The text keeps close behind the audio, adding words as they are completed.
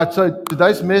So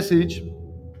today's message,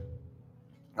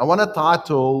 I want to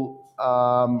title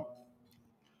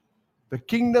The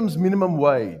Kingdom's Minimum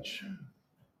Wage.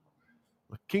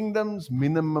 The Kingdom's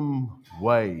Minimum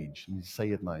Wage. Let me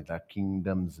say it now. The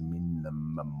Kingdom's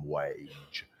Minimum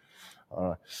Wage. All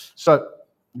right. So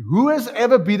who has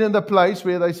ever been in the place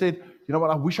where they said, you know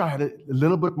what, I wish I had a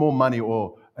little bit more money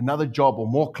or another job or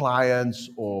more clients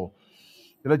or,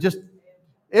 just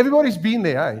everybody's been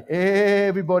there, hey?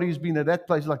 Everybody's been at that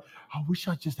place like, I wish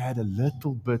I just had a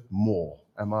little bit more.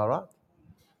 Am I right?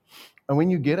 And when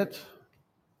you get it,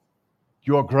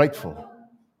 you are grateful.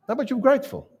 No, but you're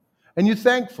grateful. And you're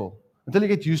thankful until you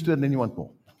get used to it and then you want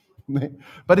more.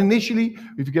 But initially,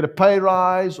 if you get a pay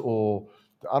rise or,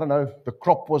 I don't know, the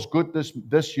crop was good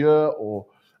this year or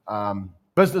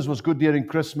business was good during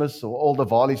Christmas or all the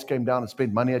Valis came down and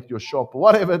spent money at your shop or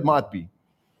whatever it might be,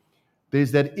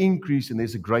 there's that increase and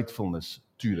there's a gratefulness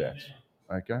to that.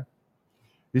 Okay?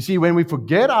 You see, when we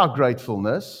forget our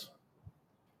gratefulness,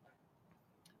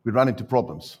 we run into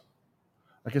problems.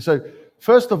 Okay, so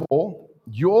first of all,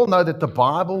 you all know that the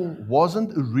Bible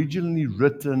wasn't originally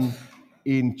written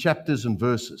in chapters and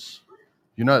verses.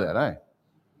 You know that, eh?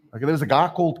 Okay, there was a guy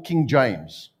called King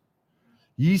James.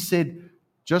 He said,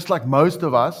 just like most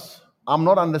of us, I'm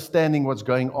not understanding what's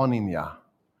going on in here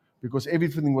because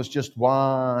everything was just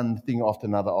one thing after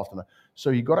another after another.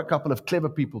 So he got a couple of clever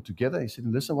people together. He said,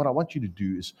 listen, what I want you to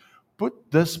do is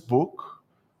put this book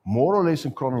more or less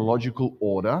in chronological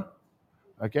order,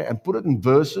 okay, and put it in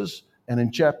verses and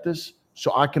in chapters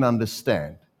so I can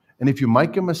understand. And if you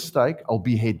make a mistake, I'll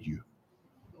behead you,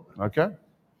 okay?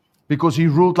 Because he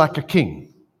ruled like a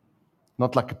king,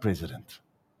 not like a president,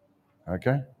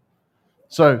 okay?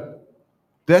 So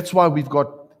that's why we've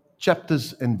got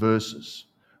chapters and verses.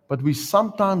 But we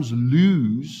sometimes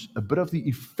lose a bit of the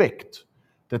effect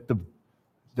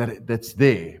that's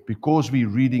there because we're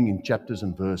reading in chapters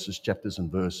and verses, chapters and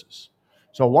verses.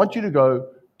 So I want you to go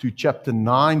to chapter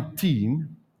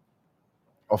 19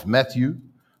 of Matthew.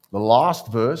 The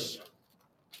last verse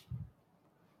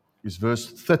is verse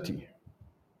 30.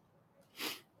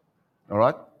 All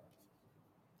right?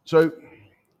 So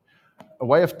a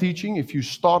way of teaching, if you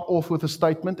start off with a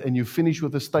statement and you finish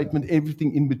with a statement,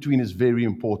 everything in between is very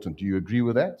important. Do you agree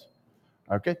with that?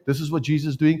 Okay, this is what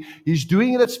Jesus is doing. He's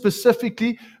doing it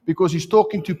specifically because he's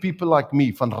talking to people like me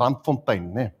van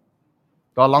Randfontein, né?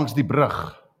 Daar langs die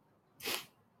brug.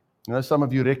 You know, some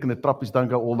of you reckon the trappies don't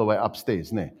go all the way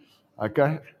upstairs, né?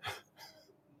 Okay?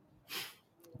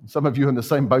 Some of you in the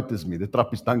same boat as me. The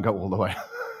trappies don't go all the way.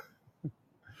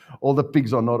 All the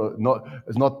pigs are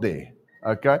not there.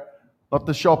 Okay? Not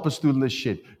the sharpest tool in the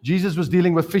shed. Jesus was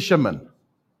dealing with fishermen.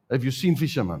 Have you seen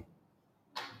fishermen?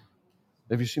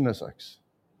 Have you seen those oaks?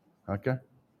 Okay?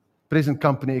 Present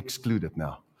company excluded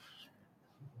now.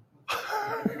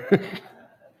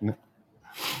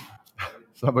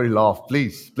 Somebody laugh.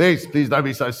 Please don't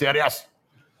be so serious.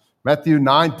 Matthew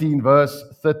 19 verse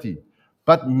 30.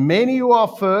 But many who are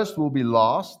first will be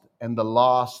last, and the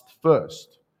last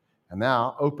first. And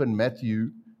now open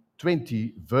Matthew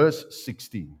 20 verse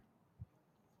 16.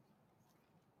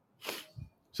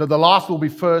 So the last will be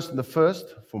first, and the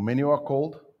first, for many are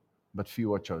called, but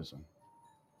few are chosen.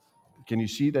 Can you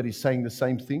see that he's saying the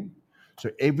same thing? So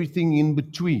everything in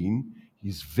between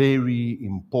is very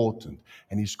important.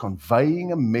 And he's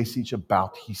conveying a message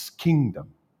about his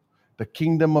kingdom, the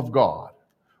kingdom of God,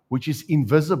 which is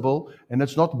invisible, and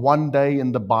it's not one day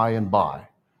in the by and by.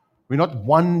 We're not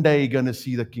one day going to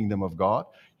see the kingdom of God.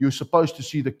 You're supposed to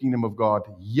see the kingdom of God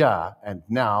here and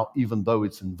now, even though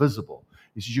it's invisible.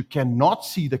 He says you cannot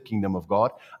see the kingdom of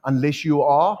God unless you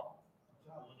are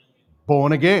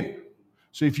born again.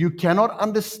 So if you cannot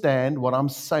understand what I'm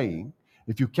saying,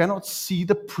 if you cannot see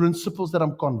the principles that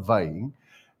I'm conveying,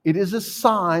 it is a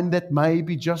sign that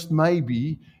maybe, just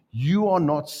maybe, you are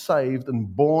not saved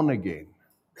and born again.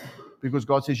 Because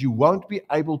God says you won't be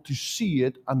able to see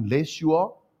it unless you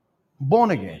are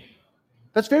born again.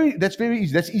 That's very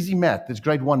easy. That's easy math. That's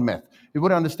grade 1 math.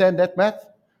 Everybody understand that math?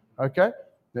 Okay.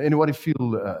 Anybody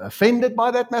feel offended by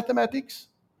that mathematics?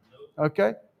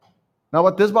 Okay. Now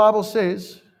what this Bible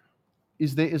says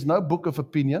is there is no book of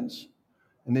opinions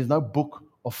and there's no book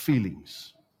of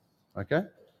feelings. Okay?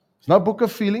 There's no book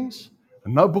of feelings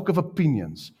and no book of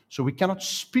opinions. So we cannot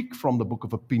speak from the book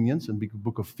of opinions and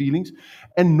book of feelings,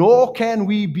 and nor can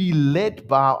we be led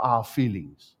by our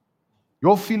feelings.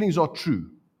 Your feelings are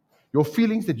true. Your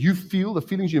feelings that you feel, the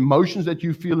feelings, emotions that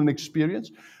you feel and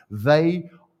experience, they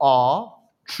are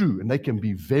true, and they can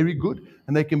be very good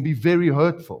and they can be very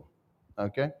hurtful.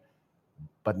 Okay?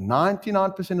 But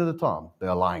 99% of the time, they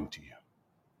are lying to you.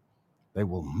 They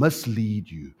will mislead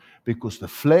you because the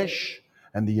flesh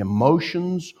and the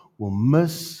emotions will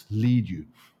mislead you.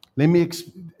 Let me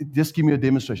just give me a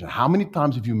demonstration. How many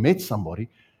times have you met somebody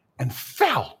and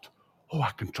felt, oh,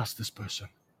 I can trust this person?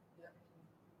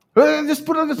 Just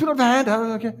put up the hand,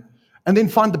 okay, and then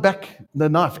find the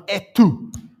knife. Et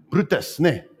tu, Brutus,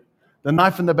 ne? The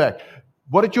knife in the back.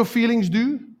 What did your feelings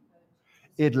do?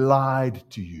 It lied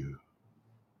to you.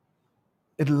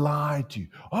 It lied to you.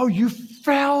 Oh, you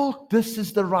felt this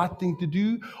is the right thing to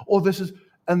do, or this is,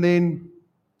 and then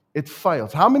it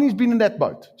fails. How many's been in that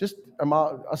boat? Just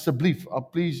as a belief.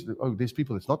 Please. Oh, there's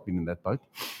people that's not been in that boat.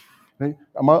 I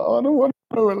don't want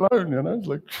to go alone. It's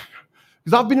like,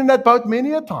 because I've been in that boat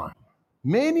many a time.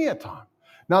 Many a time.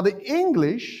 Now, the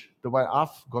English, the way I've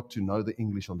got to know the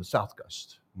English on the South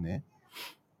Coast, the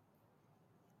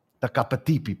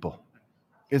Kapati people,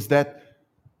 is that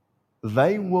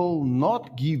they will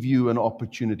not give you an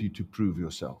opportunity to prove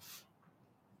yourself.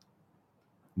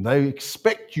 They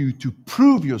expect you to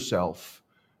prove yourself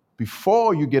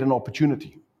before you get an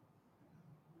opportunity.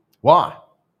 Why?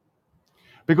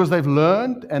 Because they've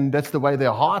learned, and that's the way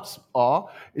their hearts are,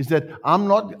 is that I'm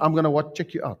going to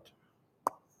check you out.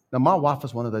 Now, my wife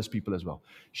is one of those people as well.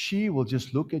 She will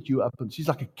just look at you up, and she's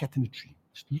like a cat in a tree,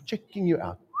 just checking you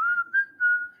out.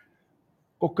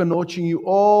 Coconutching you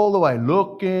all the way,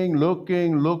 looking,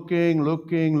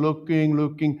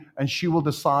 and she will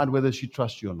decide whether she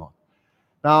trusts you or not.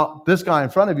 Now, this guy in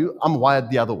front of you, I'm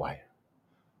wired the other way.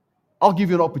 I'll give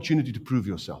you an opportunity to prove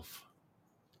yourself.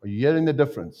 Are you hearing the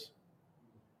difference?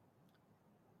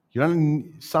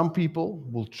 Some people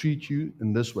will treat you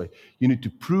in this way. You need to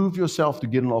prove yourself to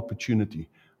get an opportunity.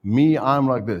 Me, I'm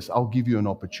like this. I'll give you an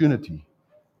opportunity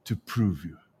to prove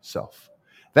yourself.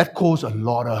 That causes a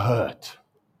lot of hurt.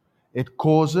 It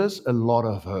causes a lot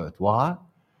of hurt. Why?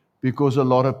 Because a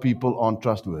lot of people aren't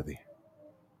trustworthy.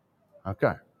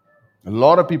 Okay. A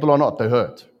lot of people are not. They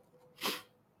hurt.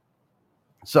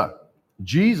 So,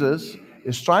 Jesus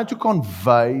is trying to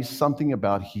convey something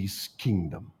about his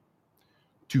kingdom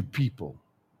to people.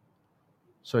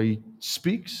 So he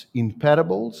speaks in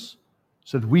parables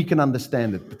so that we can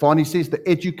understand it. Barney says the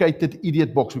educated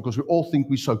idiot box, because we all think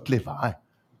we're so clever. Eh?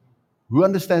 Who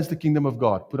understands the kingdom of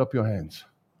God? Put up your hands.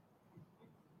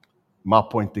 My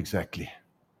point exactly.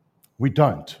 We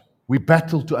don't. We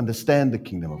battle to understand the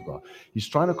kingdom of God. He's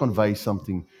trying to convey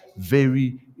something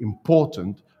very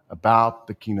important about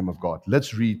the kingdom of God.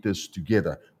 Let's read this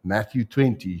together. Matthew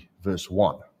 20, verse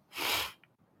 1.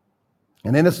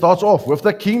 And then it starts off with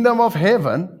the kingdom of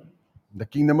heaven, the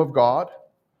kingdom of God,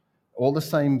 all the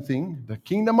same thing. The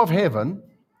kingdom of heaven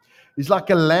is like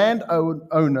a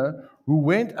landowner who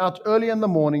went out early in the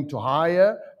morning to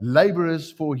hire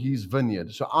laborers for his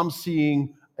vineyard. So I'm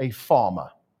seeing a farmer.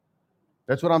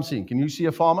 That's what I'm seeing. Can you see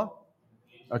a farmer?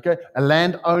 Okay. A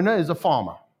landowner is a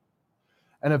farmer.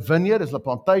 And a vineyard is a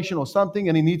plantation or something,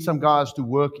 and he needs some guys to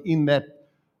work in that.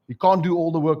 He can't do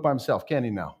all the work by himself, can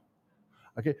he now?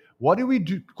 Okay. What do we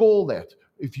call that?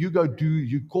 If you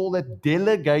you call that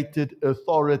delegated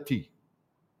authority.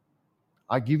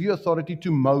 I give you authority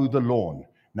to mow the lawn.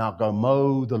 Now go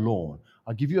mow the lawn.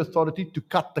 I give you authority to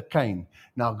cut the cane.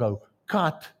 Now go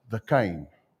cut the cane.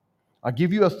 I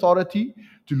give you authority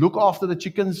to look after the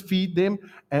chickens, feed them.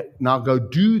 Now go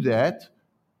do that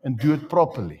and do it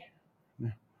properly.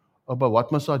 Oh, but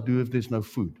what must I do if there's no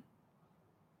food?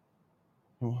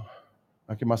 Oh,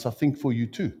 okay, must I think for you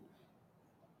too?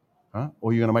 Huh?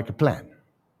 Or you're going to make a plan?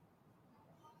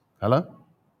 Hello?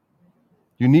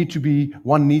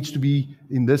 One needs to be,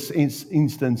 in this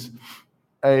instance,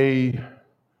 a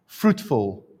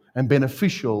fruitful and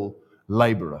beneficial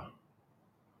laborer.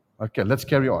 Okay, let's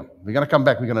carry on. We're going to come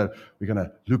back. We're going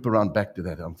to loop around back to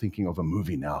that. I'm thinking of a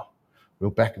movie now.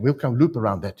 We'll come loop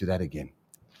around to that again.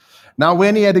 Now,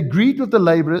 when he had agreed with the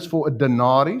laborers for a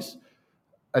denarius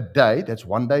a day, that's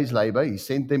 1 day's labor, he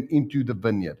sent them into the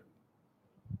vineyard.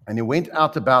 And he went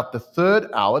out about the third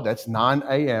hour, that's 9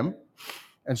 a.m.,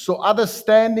 and saw others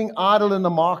standing idle in the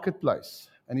marketplace.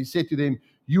 And he said to them,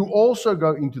 you also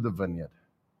go into the vineyard,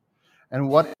 and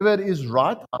whatever is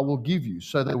right, I will give you.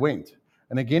 So they went.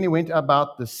 And again, he went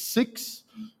about the 6th.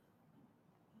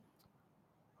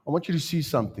 I want you to see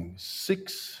something.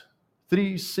 6,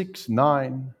 3, 6,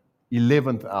 9,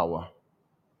 11th hour.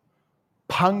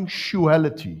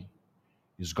 Punctuality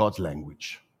is God's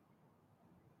language.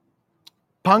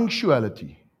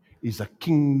 Punctuality is a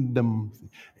kingdom.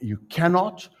 You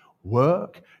cannot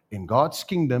work in God's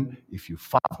kingdom if you're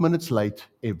 5 minutes late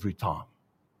every time.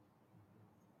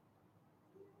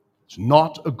 It's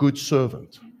not a good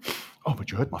servant. Oh,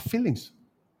 but you hurt my feelings.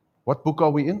 What book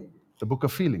are we in? The book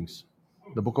of feelings.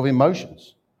 The book of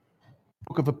emotions. The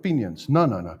book of opinions.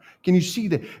 No. Can you see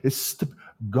that?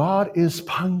 God is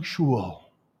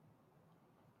punctual.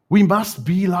 We must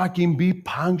be like Him, be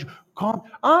punctual.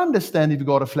 I understand if you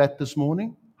got a flat this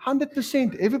morning.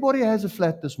 100%. Everybody has a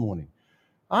flat this morning.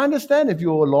 I understand if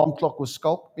your alarm clock was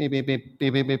skulk. Beep, beep, beep,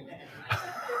 beep, beep, beep.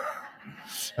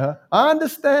 I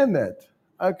understand that.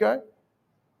 Okay?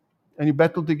 And you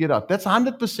battle to get up. That's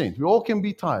 100%. We all can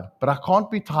be tired. But I can't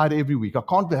be tired every week. I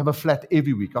can't have a flat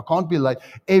every week. I can't be late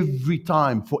every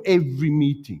time for every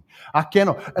meeting. I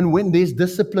cannot. And when there's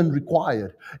discipline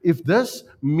required, if this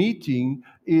meeting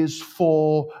is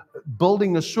for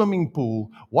building a swimming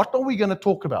pool, what are we going to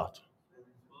talk about?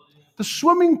 The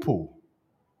swimming pool.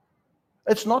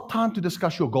 It's not time to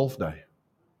discuss your golf day.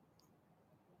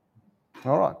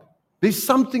 All right. There's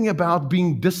something about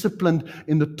being disciplined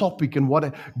in the topic and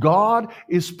what God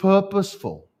is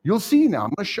purposeful. You'll see now.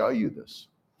 I'm going to show you this.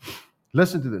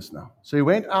 Listen to this now. So he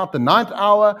went out the 9th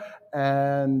hour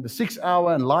and the 6th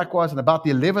hour, and likewise, and about the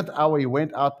 11th hour he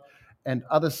went out, and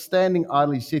others standing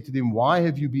idle, he said to them, why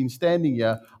have you been standing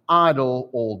here idle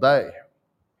all day?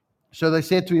 So they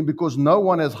said to him, because no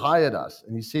one has hired us.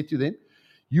 And he said to them,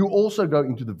 you also go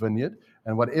into the vineyard,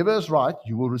 and whatever is right,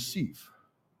 you will receive.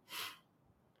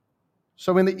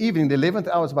 So in the evening, the 11th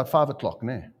hour is about 5 o'clock.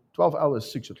 12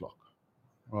 hours, 6 o'clock.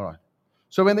 All right.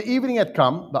 So when the evening had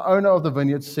come, the owner of the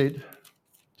vineyard said,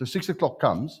 so 6 o'clock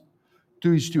comes, to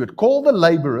his steward, call the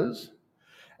laborers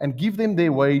and give them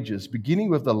their wages, beginning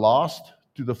with the last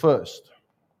to the first.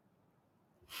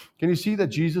 Can you see that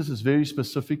Jesus is very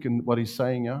specific in what he's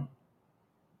saying here?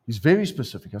 He's very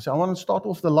specific. I say, I want to start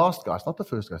off the last guys, not the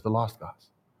first guys, the last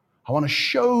guys. I want to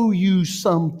show you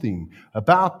something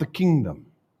about the kingdom.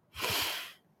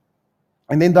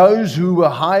 And then those who were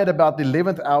hired about the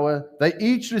 11th hour, they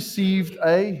each received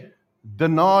a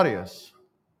denarius.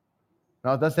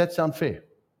 Now, does that sound fair?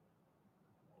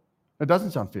 It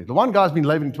doesn't sound fair. The one guy's been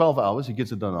laboring 12 hours, he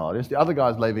gets a denarius. The other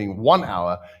guy's laboring 1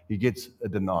 hour, he gets a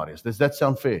denarius. Does that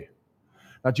sound fair?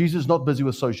 Now, Jesus is not busy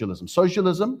with socialism.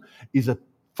 Socialism is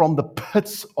from the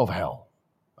pits of hell.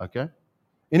 Okay?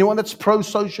 Anyone that's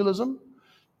pro-socialism?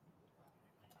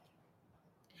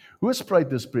 Who has prayed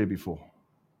this prayer before?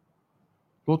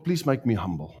 Lord, please make me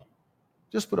humble.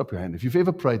 Just put up your hand if you've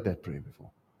ever prayed that prayer before.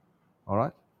 All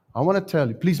right? I want to tell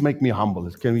you, please make me humble.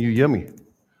 Can you hear me?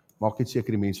 Maak net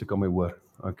seker die mense kan my hoor.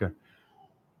 Okay.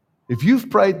 If you've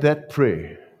prayed that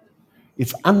prayer,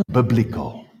 it's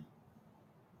unbiblical.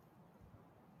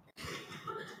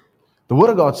 The Word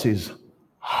of God says,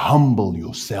 humble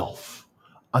yourself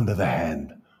under the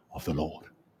hand of the Lord.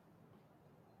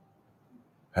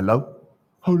 Hello?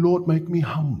 Oh Lord, make me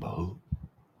humble.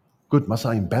 Good, must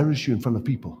I embarrass you in front of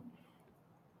people?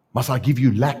 Must I give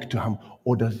you lack to humble?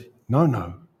 Or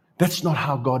no. That's not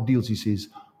how God deals. He says,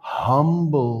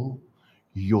 humble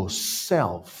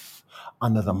yourself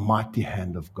under the mighty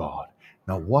hand of God.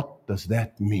 Now, what does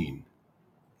that mean?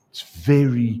 It's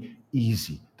very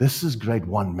easy. This is grade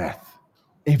 1 math.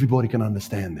 Everybody can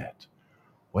understand that.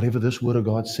 Whatever this Word of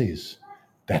God says,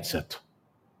 that's it.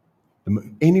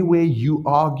 Anywhere you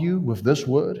argue with this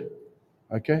word,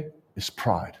 okay, is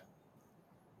pride.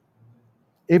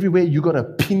 Everywhere you got an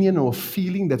opinion or a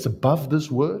feeling that's above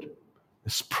this word,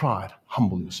 is pride.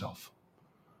 Humble yourself.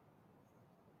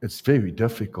 It's very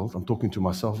difficult. I'm talking to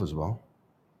myself as well.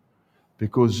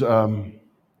 Because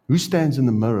who stands in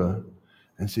the mirror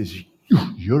and says,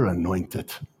 you're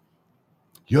anointed.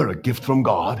 You're a gift from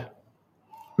God.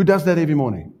 Who does that every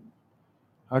morning?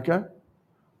 Okay?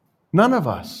 None of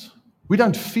us. We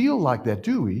don't feel like that,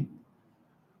 do we?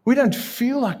 We don't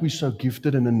feel like we're so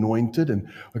gifted and anointed and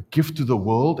a gift to the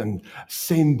world and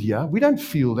send here. We don't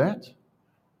feel that.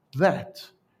 That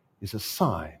is a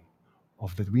sign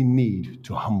of that we need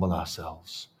to humble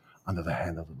ourselves under the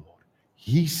hand of the Lord.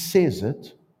 He says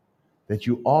it, that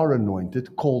you are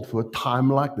anointed, called for a time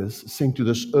like this, sent to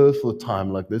this earth for a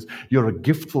time like this. You're a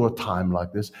gift for a time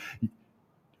like this.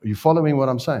 Are you following what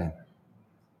I'm saying?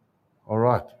 All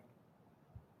right.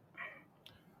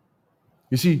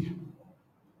 You see,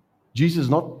 Jesus is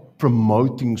not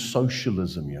promoting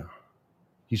socialism here.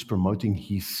 He's promoting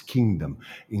his kingdom.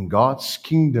 In God's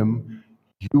kingdom,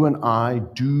 you and I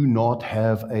do not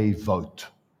have a vote.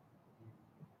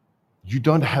 You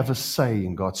don't have a say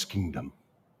in God's kingdom.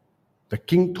 The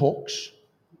king talks,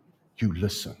 you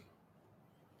listen.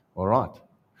 All right.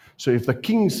 So if the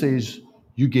king says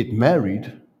you get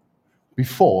married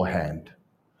beforehand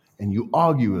and you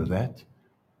argue with that,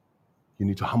 you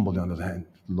need to humble down to the hand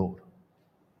of the Lord.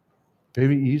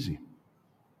 Very easy.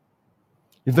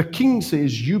 If the king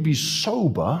says you be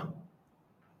sober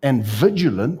and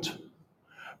vigilant,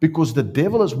 because the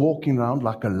devil is walking around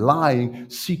like a lion,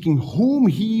 seeking whom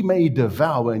he may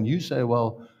devour, and you say,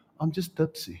 well, I'm just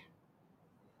tipsy.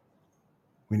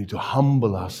 We need to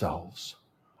humble ourselves.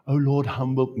 Oh Lord,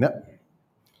 humble. No.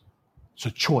 It's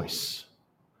a choice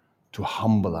to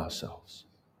humble ourselves.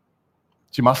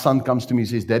 See, my son comes to me and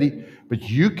says, Daddy, but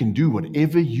you can do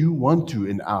whatever you want to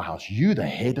in our house. You're the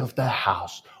head of the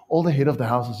house. All the head of the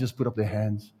house has just put up their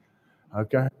hands.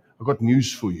 Okay? I've got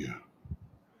news for you.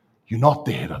 You're not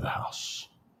the head of the house.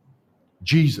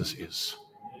 Jesus is.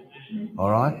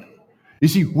 All right? You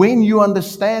see, when you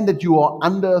understand that you are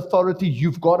under authority,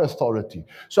 you've got authority.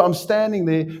 So I'm standing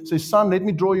there, say, son, let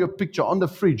me draw you a picture on the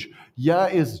fridge. Here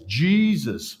is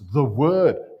Jesus, the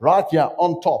Word, right here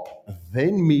on top.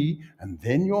 Then me, and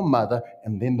then your mother,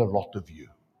 and then the lot of you.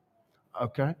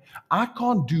 Okay? I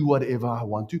can't do whatever I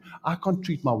want to. I can't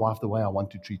treat my wife the way I want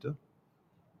to treat her.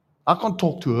 I can't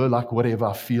talk to her like whatever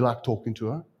I feel like talking to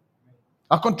her.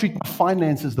 I can't treat my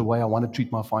finances the way I want to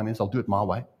treat my finance. I'll do it my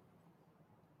way.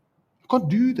 I can't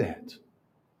do that.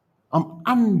 I'm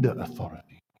under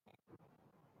authority.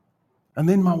 And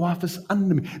then my wife is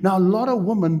under me. Now, a lot of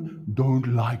women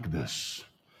don't like this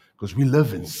because we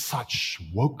live in such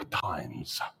woke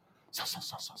times.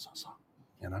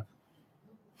 You know?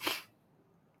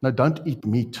 No, don't eat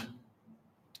meat.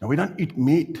 Now, we don't eat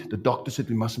meat. The doctor said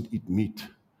we mustn't eat meat.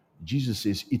 Jesus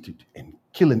says eat it and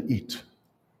kill and eat.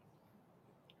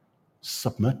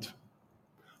 Submit.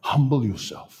 Humble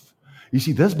yourself. You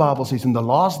see, this Bible says in the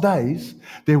last days,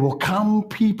 there will come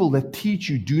people that teach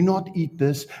you, do not eat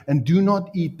this and do not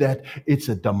eat that. It's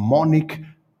a demonic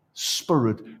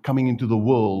spirit coming into the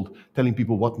world, telling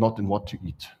people what not and what to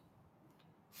eat.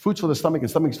 Food's for the stomach and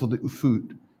stomach's for the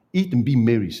food. Eat and be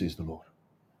merry, says the Lord.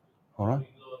 All right?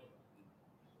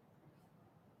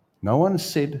 No one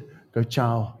said, go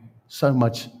chow so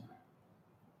much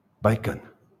bacon.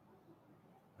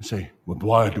 And say, well,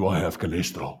 why do I have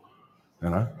cholesterol? You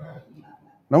know?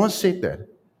 No one said that.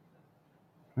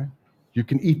 You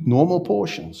can eat normal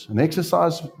portions and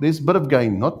exercise. There's a bit of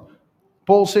gain. Not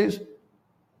Paul says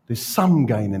there's some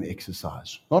gain in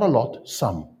exercise. Not a lot,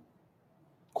 some.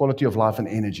 Quality of life and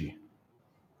energy.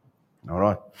 All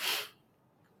right.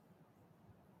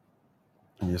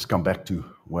 Let me just come back to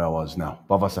where I was now.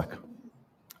 Bavasak.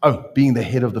 Oh, being the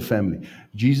head of the family.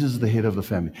 Jesus is the head of the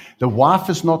family. The wife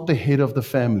is not the head of the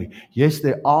family. Yes,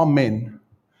 there are men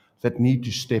that need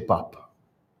to step up,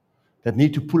 that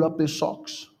need to pull up their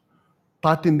socks,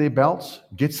 tighten their belts,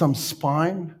 get some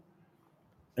spine,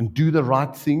 and do the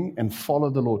right thing and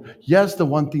follow the Lord. Here's the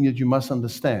one thing that you must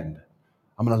understand.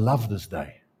 I'm going to love this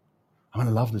day. I'm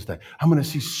going to love this day. I'm going to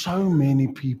see so many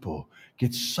people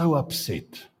get so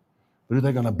upset. But are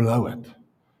they going to blow it?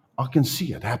 I can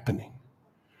see it happening.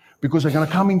 Because they're going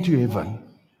to come into heaven,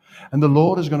 and the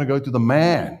Lord is going to go to the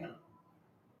man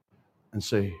and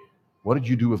say, what did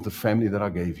you do with the family that I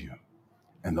gave you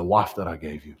and the wife that I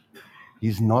gave you?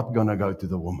 He's not going to go to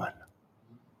the woman.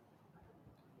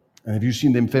 And have you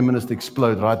seen them feminists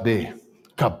explode right there?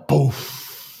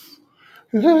 Kaboof.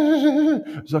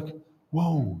 It's like,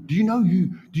 whoa, do you know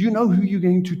who you're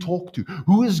going to talk to?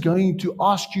 Who is going to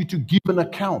ask you to give an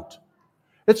account?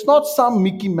 It's not some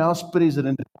Mickey Mouse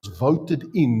president that was voted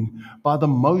in by the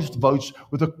most votes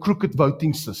with a crooked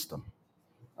voting system.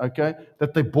 Okay?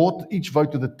 That they bought each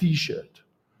vote with a t-shirt.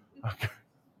 Okay?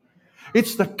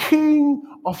 It's the King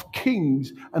of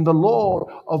Kings and the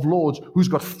Lord of Lords who's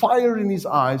got fire in his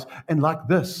eyes, and like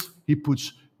this, he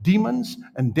puts demons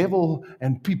and devil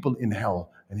and people in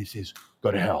hell, and he says, go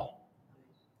to hell.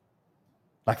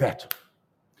 Like that.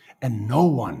 And no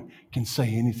one can say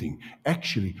anything.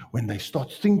 Actually, when they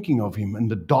start thinking of him in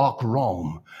the dark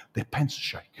realm, their pants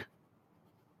shake.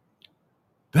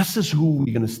 This is who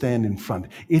we're going to stand in front.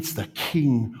 It's the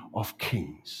King of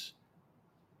Kings.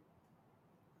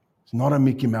 It's not a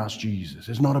Mickey Mouse Jesus.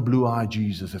 It's not a blue-eyed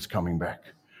Jesus that's coming back.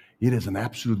 It is an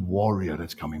absolute warrior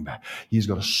that's coming back. He's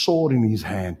got a sword in his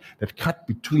hand that cut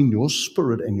between your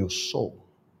spirit and your soul,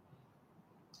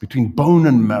 between bone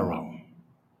and marrow.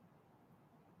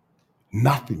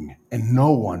 Nothing and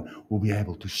no one will be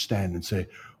able to stand and say,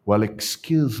 well,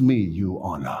 excuse me, Your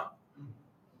Honor.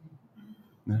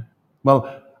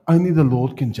 Well, only the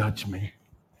Lord can judge me.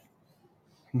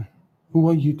 Who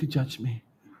are you to judge me?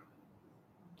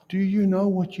 Do you know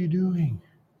what you're doing?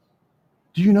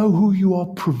 Do you know who you are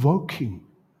provoking?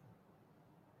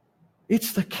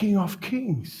 It's the King of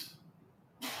Kings.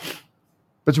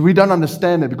 But we don't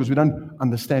understand it because we don't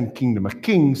understand kingdom. A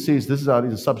king says, this is how it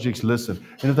is, subjects listen.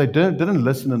 And if they didn't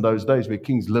listen in those days where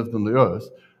kings lived on the earth,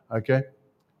 okay,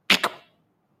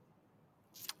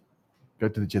 go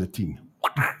to the guillotine.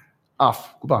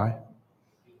 Off. Goodbye.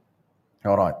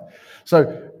 All right.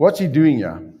 So what's he doing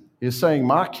here? He's saying,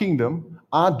 my kingdom,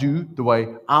 I do the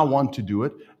way I want to do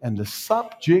it, and the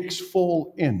subjects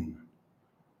fall in.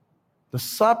 The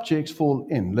subjects fall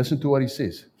in. Listen to what he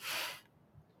says.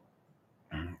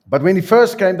 But when the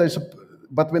first came,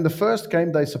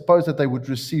 they supposed that they would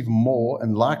receive more,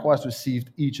 and likewise received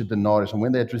each a denarius. And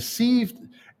when they had received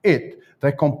it,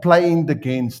 they complained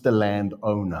against the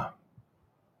landowner.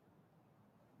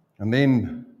 And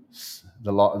then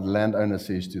the landowner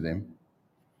says to them,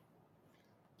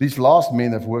 "These last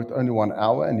men have worked only 1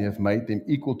 hour, and you have made them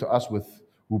equal to us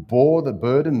who bore the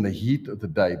burden in the heat of the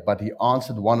day." But he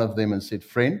answered one of them and said,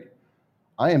 "Friend,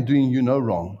 I am doing you no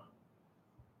wrong.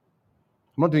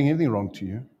 I'm not doing anything wrong to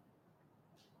you.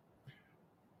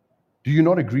 Do you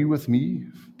not agree with me?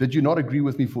 Did you not agree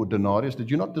with me for denarius? Did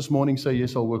you not this morning say,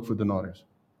 yes, I'll work for denarius?"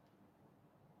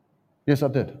 "Yes, I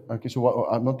did." "Okay, so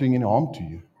I'm not doing any harm to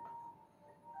you.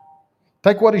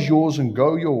 Take what is yours and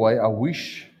go your way. I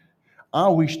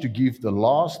wish to give the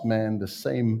last man the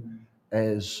same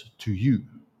as to you.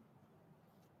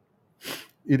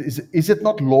 Is it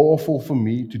not lawful for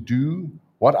me to do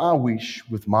what I wish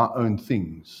with my own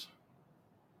things?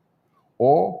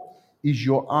 Or is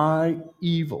your eye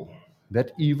evil?"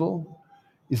 That evil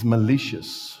is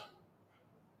malicious,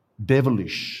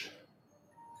 devilish,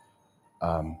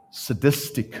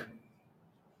 sadistic.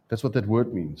 That's what that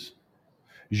word means.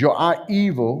 "Is your eye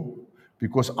evil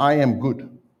because I am good?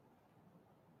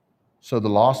 So the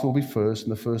last will be first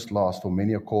and the first last, for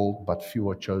many are called, but few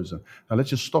are chosen." Now let's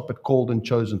just stop at called and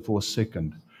chosen for a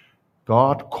second.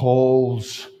 God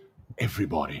calls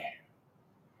everybody.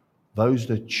 Those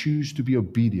that choose to be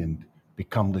obedient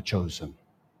become the chosen.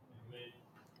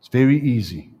 It's very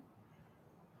easy.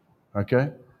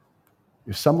 Okay?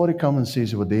 If somebody comes and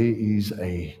says, well, there is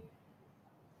a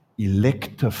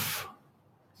elective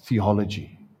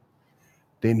theology,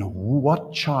 then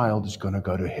what child is going to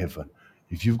go to heaven?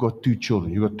 If you've got 2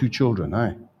 children, you've got 2 children,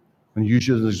 eh? And use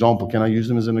you as an example. Can I use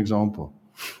them as an example?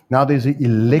 Now there's an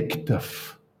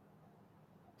elective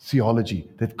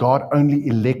theology that God only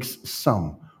elects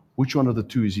some. Which one of the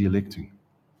 2 is he electing?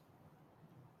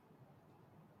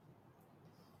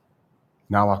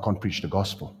 Now I can't preach the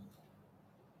gospel.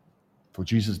 For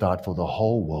Jesus died for the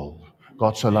whole world.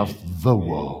 God so loved the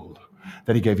world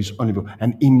that he gave his only begotten.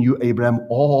 And in you, Abraham,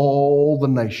 all the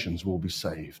nations will be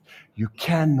saved. You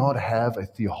cannot have a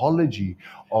theology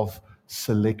of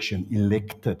selection,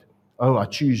 elected. Oh, I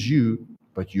choose you,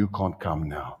 but you can't come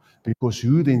now. Because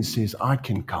who then says, I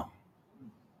can come?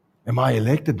 Am I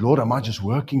elected, Lord? Am I just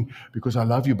working because I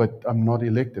love you, but I'm not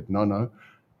elected? No.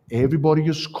 Everybody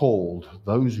is called.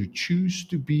 Those who choose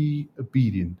to be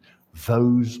obedient,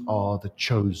 those are the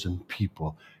chosen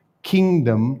people.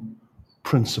 Kingdom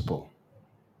principle.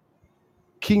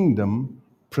 Kingdom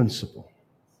principle.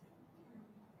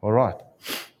 All right.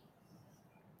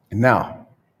 Now,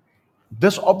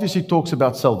 this obviously talks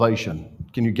about salvation.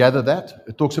 Can you gather that?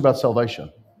 It talks about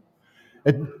salvation.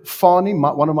 Fani,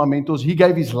 one of my mentors, he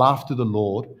gave his life to the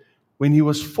Lord when he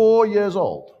was 4 years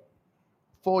old.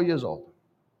 4 years old.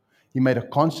 He made a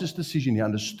conscious decision. He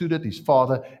understood it. His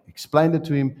father explained it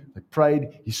to him. They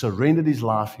prayed. He surrendered his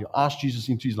life. He asked Jesus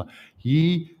into his life.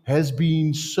 He has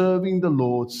been serving the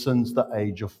Lord since the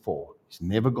age of 4. He's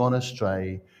never gone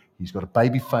astray. He's got a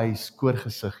baby face, koor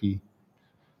gesiggie.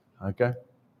 Okay?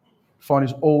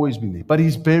 Fani's always been there. But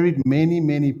he's buried many,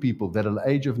 many people that at the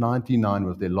age of 99,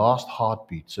 with their last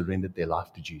heartbeat, surrendered their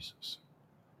life to Jesus.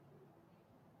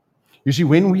 You see,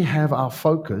 when we have our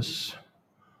focus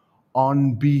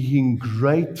on being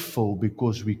grateful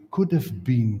because we could have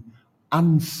been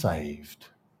unsaved.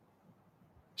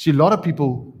 See, a lot of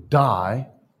people die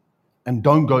and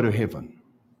don't go to heaven.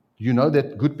 You know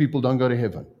that good people don't go to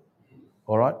heaven.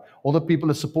 All right? All the people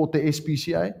that support the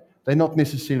SPCA, they're not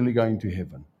necessarily going to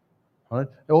heaven. All right?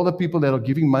 All the people that are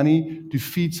giving money to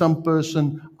feed some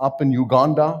person up in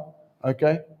Uganda,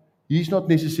 okay? He's not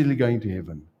necessarily going to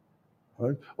heaven. All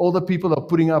right? All the people that are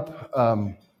putting up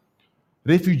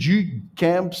refugee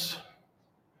camps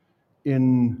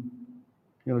in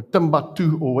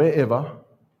Timbuktu or wherever,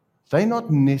 they're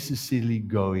not necessarily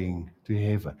going to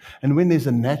heaven. And when there's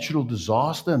a natural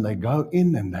disaster and they go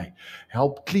in and they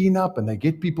help clean up and they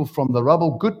get people from the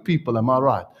rubble, good people, am I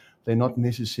right? They're not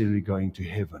necessarily going to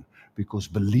heaven because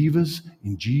believers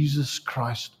in Jesus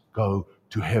Christ go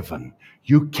to heaven.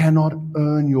 You cannot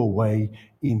earn your way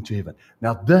into heaven.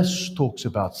 Now, this talks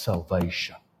about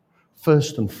salvation,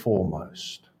 first and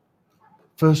foremost.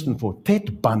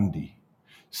 Ted Bundy,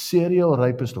 serial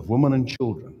rapist of women and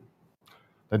children.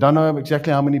 They don't know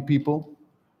exactly how many people.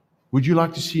 Would you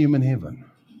like to see him in heaven?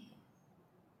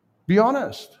 Be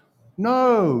honest.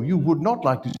 No, you would not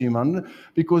like to see him in heaven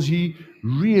because he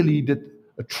really did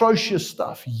atrocious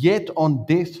stuff. Yet on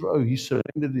death row, he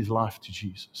surrendered his life to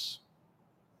Jesus.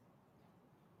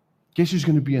 Guess who's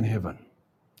going to be in heaven?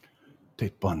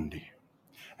 Ted Bundy.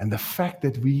 And the fact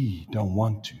that we don't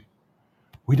want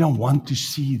to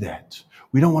see that.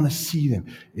 We don't want to see them.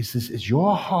 Is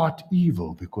your heart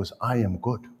evil because I am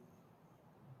good?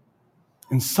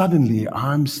 And suddenly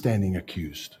I'm standing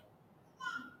accused.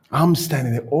 I'm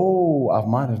standing there, I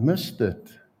might have missed it.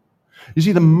 You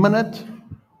see, the minute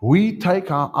we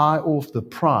take our eye off the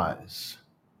prize,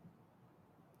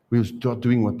 we start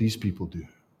doing what these people do.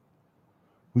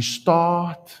 We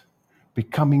start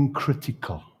becoming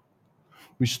critical.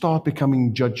 We start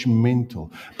becoming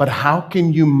judgmental. But how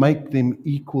can you make them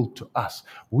equal to us?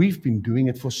 We've been doing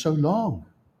it for so long.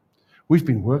 We've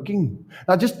been working.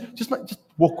 Now, just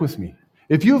walk with me.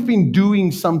 If you've been doing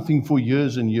something for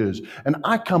years and years, and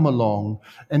I come along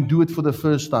and do it for the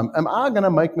first time, am I going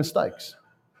to make mistakes?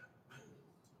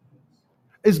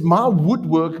 Is my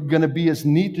woodwork going to be as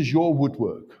neat as your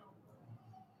woodwork?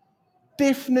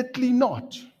 Definitely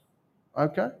not.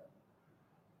 Okay?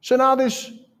 So now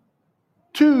there's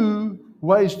two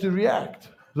ways to react.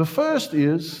 The first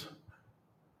is,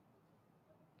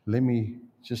 let me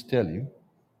just tell you,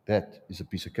 that is a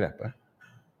piece of crap.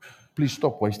 Please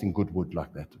stop wasting good wood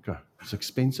like that. Okay? It's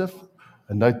expensive,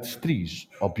 and those trees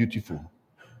are beautiful.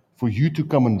 For you to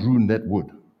come and ruin that wood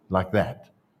like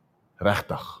that,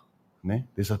 regtig. Nee?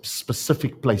 There's a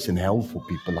specific place in hell for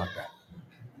people like that.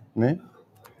 Nee?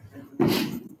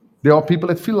 There are people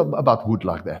that feel about wood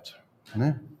like that.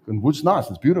 Nee? And wood's nice,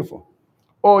 it's beautiful.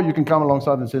 Or you can come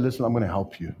alongside and say, listen, I'm going to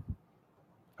help you.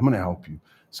 I'm going to help you.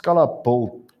 Scala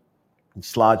built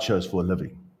slideshows for a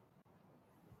living.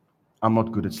 I'm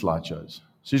not good at slideshows.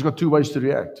 So he's got two ways to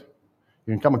react.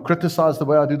 You can come and criticize the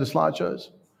way I do the slideshows.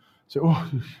 Say,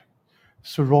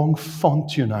 it's the wrong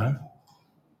font, you know.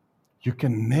 You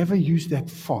can never use that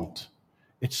font.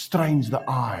 It strains the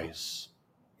eyes.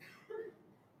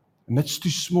 And that's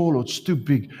too small or it's too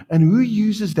big. And who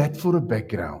uses that for a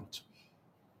background?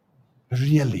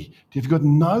 Really? You've got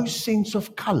no sense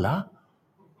of color?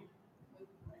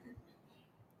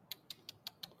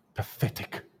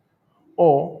 Pathetic.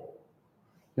 Or,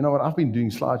 you know what, I've been doing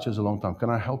slideshows a long time. Can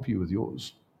I help you with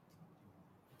yours?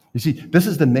 You see, this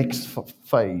is the next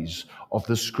phase of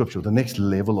this scripture, the next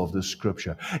level of this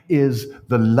scripture, is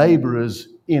the laborers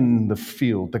in the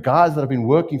field. The guys that have been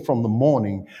working from the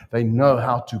morning, they know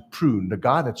how to prune. The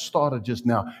guy that started just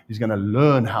now is going to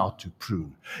learn how to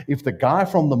prune. If the guy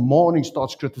from the morning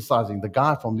starts criticizing the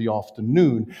guy from the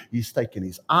afternoon, he's taken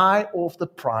his eye off the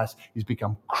prize, he's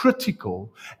become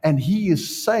critical, and he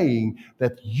is saying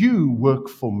that you work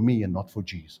for me and not for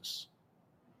Jesus.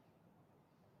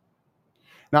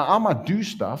 Now, I might do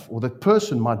stuff, or that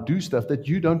person might do stuff that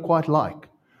you don't quite like.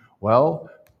 Well,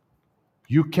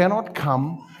 you cannot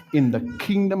come in the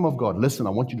kingdom of God. Listen, I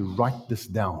want you to write this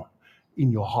down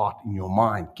in your heart, in your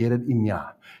mind. Get it in ya.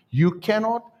 You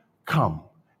cannot come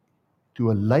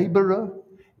to a laborer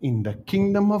in the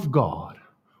kingdom of God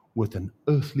with an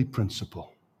earthly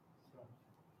principle.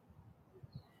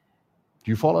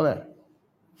 Do you follow that?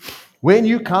 When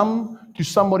you come to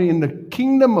somebody in the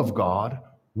kingdom of God,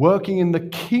 working in the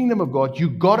kingdom of God, you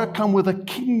got to come with a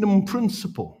kingdom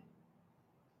principle.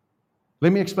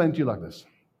 Let me explain to you like this.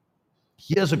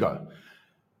 Years ago,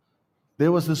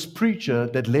 there was this preacher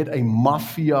that led a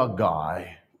mafia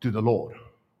guy to the Lord.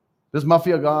 This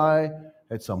mafia guy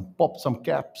had popped some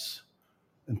caps,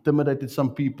 intimidated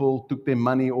some people, took their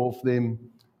money off them,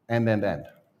 and.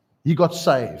 He got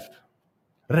saved,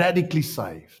 radically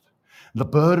saved. The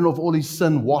burden of all his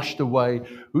sin washed away.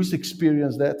 Who's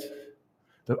experienced that?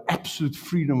 The absolute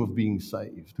freedom of being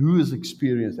saved. Who has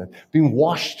experienced that? Being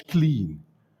washed clean.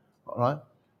 All right?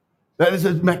 That is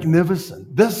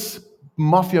magnificent. This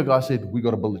mafia guy said, we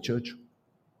got to build a church.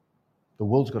 The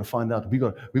world's got to find out. We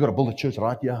got to build a church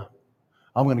right here.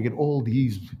 I'm going to get all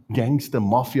these gangster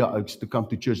mafia oaks to come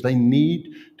to church. They need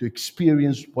to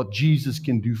experience what Jesus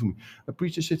can do for me. The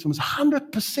preacher said to him,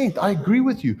 100%, I agree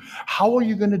with you. How are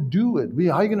you going to do it?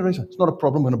 How are you going to raise it? It's not a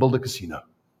problem. I'm going to build a casino.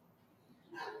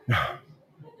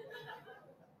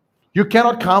 You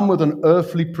cannot come with an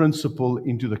earthly principle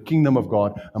into the kingdom of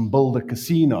God and build a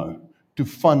casino to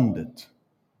fund it.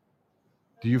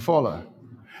 Do you follow?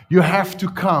 You have to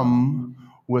come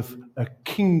with a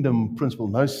kingdom principle.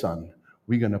 No, son,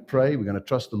 we're going to pray, we're going to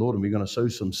trust the Lord, and we're going to sow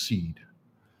some seed.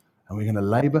 And we're going to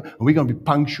labor, and we're going to be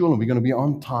punctual, and we're going to be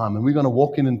on time, and we're going to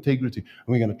walk in integrity, and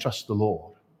we're going to trust the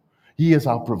Lord. He is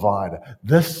our provider.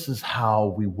 This is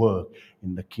how we work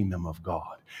in the kingdom of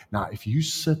God. Now, if you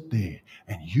sit there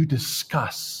and you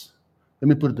discuss, let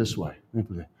me put it this way.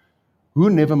 Who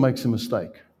never makes a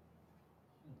mistake?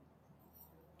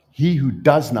 He who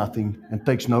does nothing and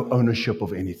takes no ownership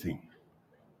of anything.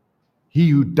 He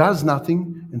who does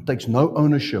nothing and takes no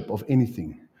ownership of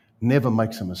anything never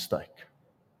makes a mistake.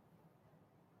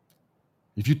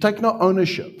 If you take no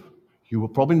ownership, you will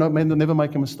probably never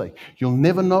make a mistake. You'll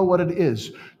never know what it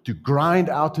is to grind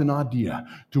out an idea,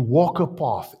 to walk a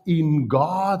path in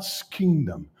God's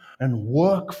kingdom and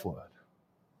work for it.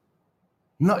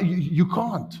 No, you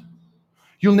can't.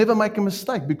 You'll never make a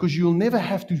mistake because you'll never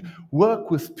have to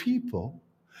work with people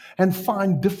and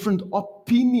find different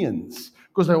opinions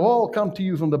because they all come to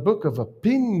you from the book of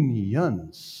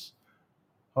opinions.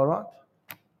 All right?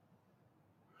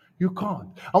 You can't.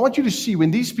 I want you to see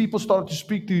when these people started to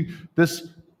speak to this,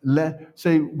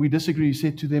 say, we disagree, he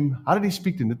said to them, how did he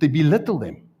speak to them? Did they belittle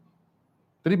them?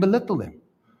 Did he belittle them?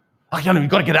 Oh, you've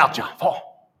got to get out, yeah. Oh,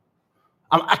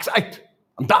 I'm X8.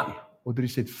 I'm done. Or did he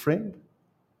say, friend,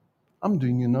 I'm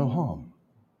doing you no harm.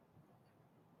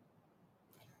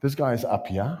 This guy is up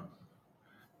here.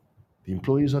 The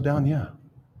employees are down here.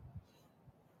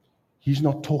 He's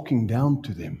not talking down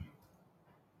to them.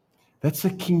 That's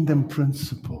a kingdom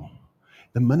principle.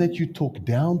 The minute you talk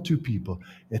down to people,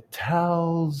 it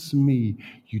tells me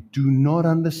you do not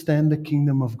understand the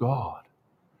kingdom of God.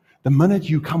 The minute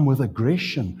you come with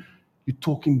aggression, you're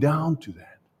talking down to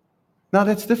that. Now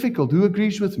that's difficult. Who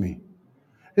agrees with me?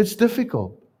 It's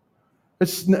difficult.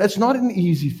 It's not an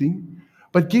easy thing.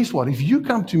 But guess what? If you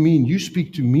come to me and you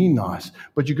speak to me nice,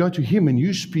 but you go to him and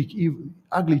you speak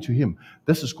ugly to him,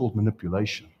 this is called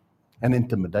manipulation and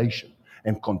intimidation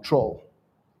and control.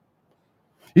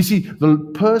 You see,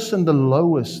 the person the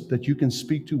lowest that you can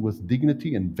speak to with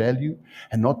dignity and value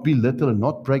and not belittle and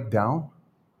not break down,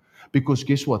 because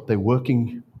guess what? They're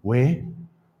working where?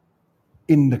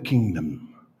 In the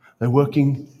kingdom. They're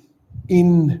working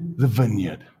in the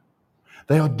vineyard.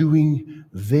 They are doing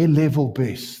their level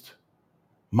best.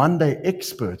 Monday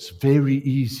experts, very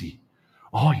easy.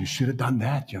 Oh, you should have done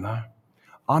that,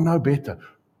 I know better.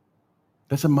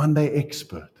 That's a Monday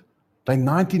expert. They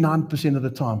 99% of the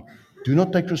time do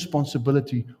not take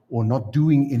responsibility or not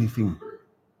doing anything.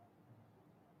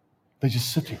 They're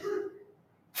just sitting,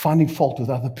 finding fault with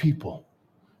other people.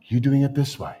 You're doing it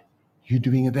this way. You're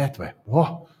doing it that way.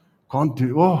 Oh, can't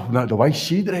do. Oh, no, the way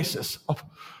she dresses. Oh.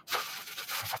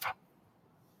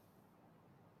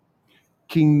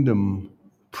 Kingdom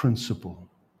principle.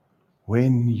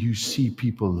 When you see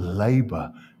people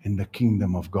labor in the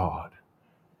kingdom of God,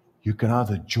 you can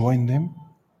either join them,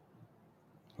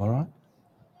 all right,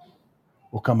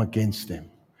 or come against them.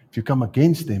 If you come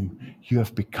against them, you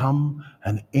have become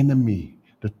an enemy,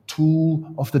 the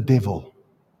tool of the devil.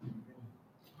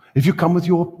 If you come with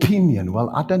your opinion, well,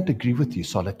 I don't agree with you,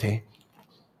 Solitaire,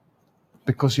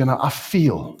 because, I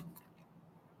feel.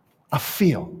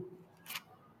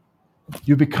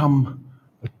 You become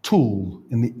a tool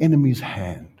in the enemy's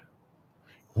hand.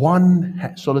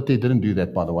 Solitaire didn't do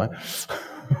that, by the way.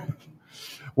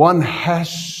 One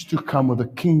has to come with a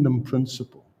kingdom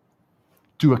principle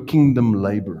to a kingdom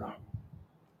laborer.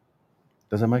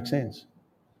 Does that make sense?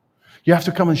 You have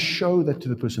to come and show that to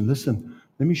the person. Listen,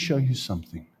 let me show you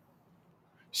something.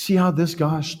 See how this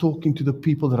guy is talking to the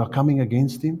people that are coming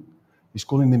against him? He's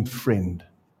calling them friend.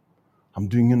 I'm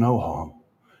doing you no harm.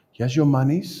 Here's your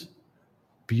monies.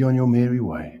 Be on your merry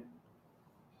way.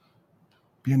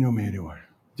 Be on your merry way.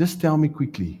 Just tell me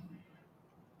quickly,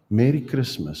 Merry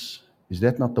Christmas, is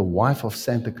that not the wife of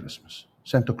Santa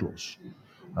Claus?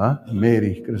 Huh?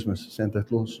 Merry Christmas, Santa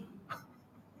Claus.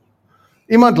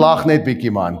 Iemand lag net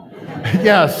bietjie, man.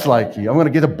 Yeah, Slikey. I'm going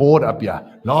to get a board up here.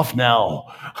 Laugh now.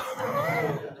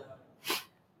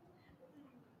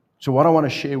 So what I want to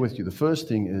share with you, the first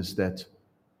thing is that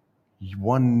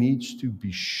one needs to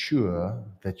be sure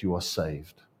that you are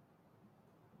saved.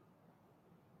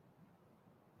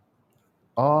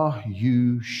 Are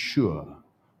you sure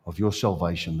of your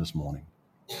salvation this morning?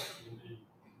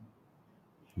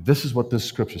 This is what this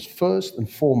scripture is first and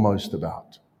foremost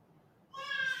about.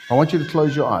 I want you to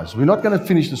close your eyes. We're not going to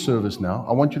finish the service now.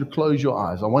 I want you to close your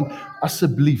eyes. I want us to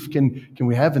believe. Can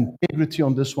we have integrity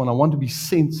on this one? I want to be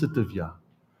sensitive here.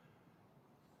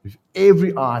 With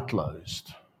every eye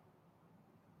closed.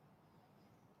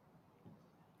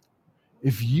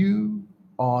 If you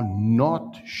are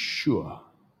not sure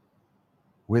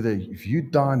whether if you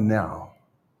die now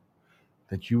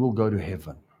that you will go to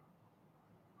heaven,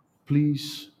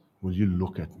 please will you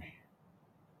look at me?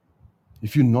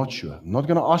 If you're not sure, I'm not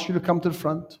going to ask you to come to the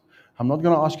front. I'm not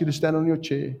going to ask you to stand on your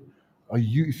chair.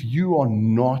 If you are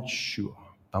not sure,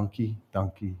 donkey.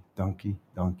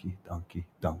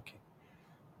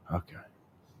 Okay.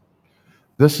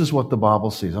 This is what the Bible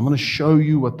says. I'm going to show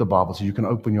you what the Bible says. You can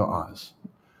open your eyes.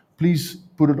 Please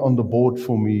put it on the board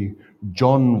for me,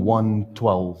 John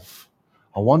 1:12.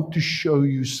 I want to show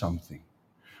you something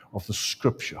of the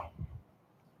scripture.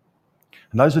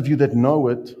 And those of you that know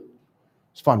it,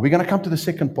 it's fine. We're going to come to the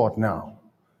second part now.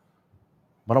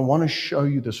 But I want to show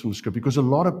you this from the scripture because a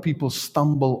lot of people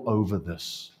stumble over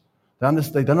this.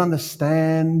 They don't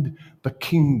understand the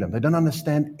kingdom. They don't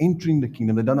understand entering the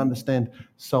kingdom. They don't understand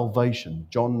salvation.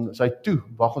 John, say 2,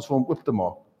 wag ons vir hom oop te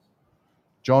maak.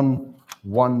 John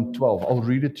 1:12. I'll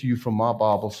read it to you from my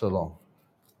Bible so long.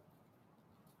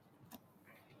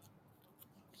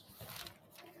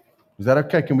 Is that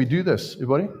okay? Can we do this,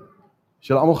 everybody? Is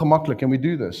julle almal gemaklik? Can we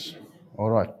do this?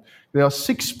 All right. There are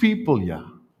 6 people here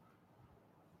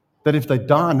that if they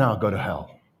die now go to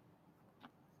hell.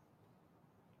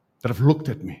 That have looked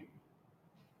at me.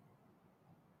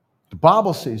 The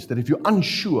Bible says that if you're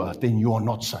unsure, then you are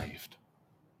not saved.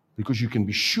 Because you can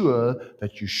be sure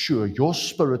that you're sure. Your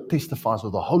spirit testifies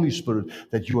with the Holy Spirit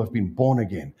that you have been born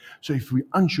again. So if we're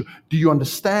unsure, do you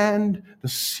understand the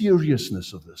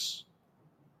seriousness of this?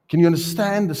 Can you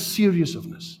understand the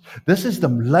seriousness? This is the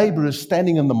laborers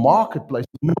standing in the marketplace.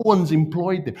 No one's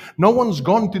employed them. No one's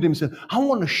gone to them and said, I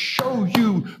want to show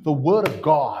you the word of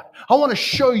God. I want to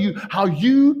show you how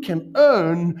you can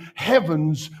earn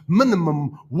heaven's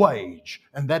minimum wage.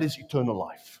 And that is eternal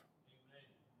life.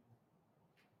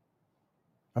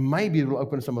 And maybe it will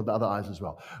open some of the other eyes as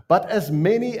well. But as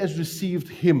many as received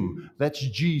him, that's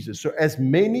Jesus. So as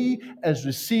many as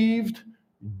received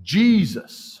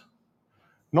Jesus,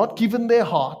 not given their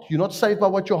heart. You're not saved by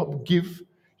what you give.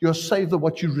 You're saved by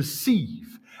what you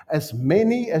receive. As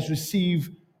many as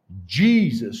receive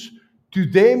Jesus, to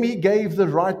them he gave the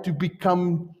right to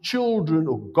become children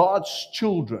or God's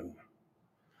children.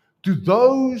 To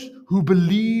those who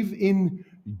believe in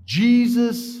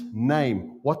Jesus'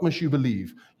 name. What must you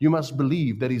believe? You must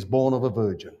believe that he's born of a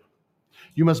virgin.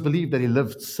 You must believe that he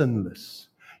lived sinless.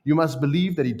 You must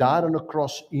believe that he died on a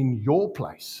cross in your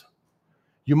place.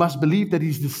 You must believe that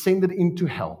he's descended into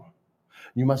hell.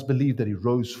 You must believe that he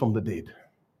rose from the dead.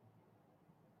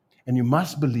 And you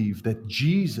must believe that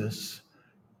Jesus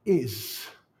is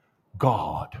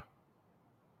God.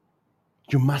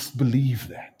 You must believe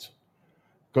that.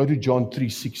 Go to John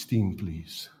 3:16,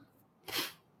 please.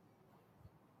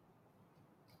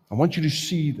 I want you to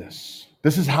see this.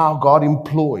 This is how God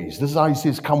employs. This is how he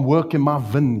says, come work in my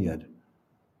vineyard.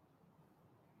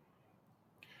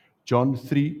 John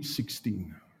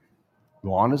 3:16.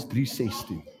 Johannes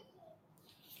 3:16.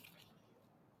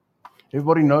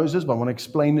 Everybody knows this, but I want to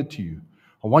explain it to you.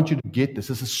 I want you to get this.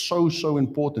 This is so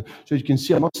important. So you can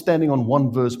see I'm not standing on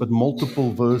one verse, but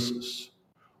multiple verses.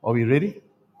 Are we ready?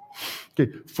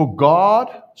 Okay. For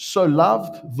God so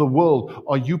loved the world.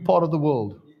 Are you part of the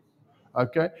world?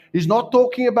 Okay. He's not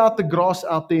talking about the grass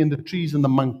out there and the trees and the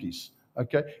monkeys.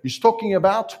 Okay. He's talking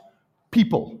about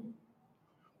people.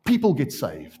 People get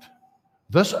saved.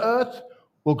 This earth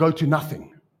will go to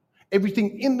nothing.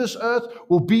 Everything in this earth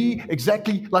will be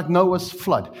exactly like Noah's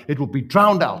flood. It will be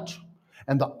drowned out.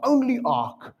 And the only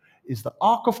ark is the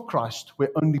ark of Christ where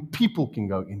only people can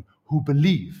go in who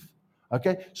believe.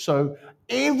 Okay? So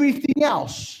everything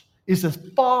else is a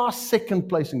far second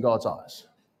place in God's eyes.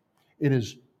 It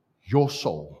is your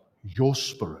soul, your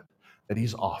spirit that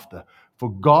he's after.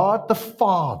 For God the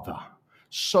Father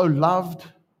so loved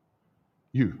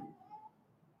you,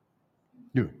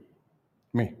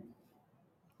 me,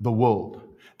 the world,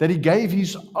 that he gave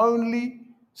his only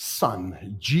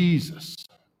son, Jesus.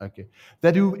 Okay.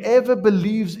 That whoever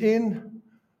believes in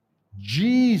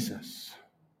Jesus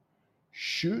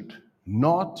should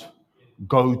not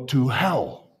go to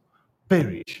hell,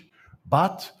 perish,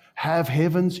 but have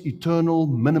heaven's eternal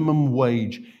minimum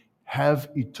wage, have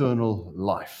eternal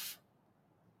life.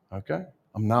 Okay?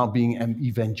 I'm now being an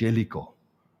evangelical.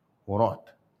 All right.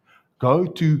 Go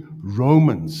to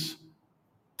Romans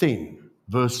 10,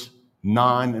 verse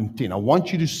 9 and 10. I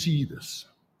want you to see this.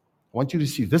 I want you to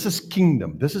see. This is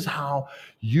kingdom. This is how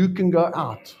you can go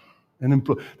out and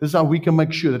employ. This is how we can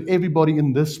make sure that everybody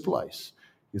in this place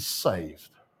is saved.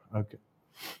 Okay.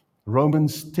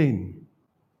 Romans 10,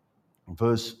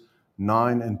 verse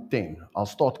 9 and 10. I'll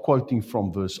start quoting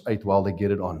from verse 8 while they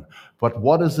get it on. But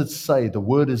what does it say? The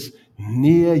word is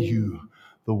near you.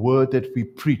 The word that we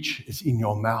preach is in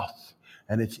your mouth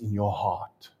and it's in your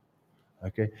heart.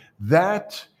 Okay.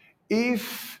 That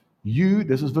if you,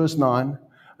 this is verse 9,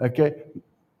 okay,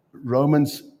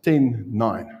 Romans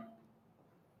 10:9.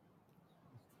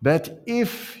 That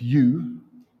if you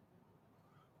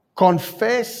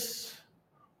confess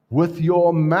with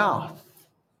your mouth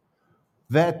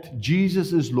that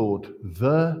Jesus is Lord,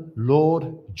 the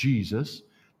Lord Jesus,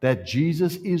 that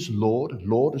Jesus is Lord.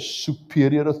 Lord is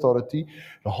superior authority.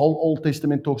 The whole Old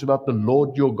Testament talks about the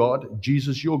Lord your God,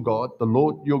 Jesus your God, the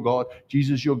Lord your God,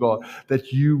 Jesus your God,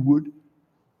 that you would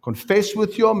confess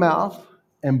with your mouth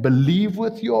and believe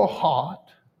with your heart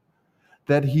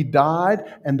that he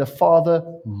died and the Father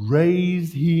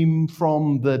raised him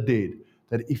from the dead.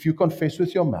 That if you confess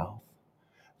with your mouth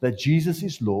that Jesus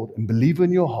is Lord and believe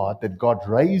in your heart that God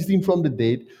raised him from the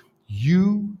dead,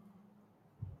 you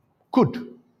could,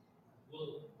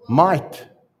 might,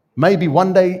 maybe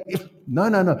one day, if no.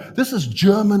 This is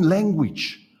German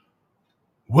language.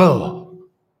 Will.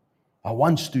 I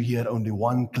want to hear only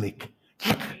one click.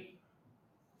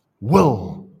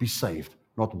 Will be saved.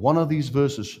 Not one of these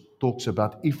verses talks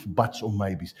about if, buts, or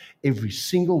maybes. Every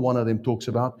single one of them talks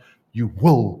about you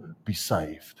will be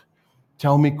saved.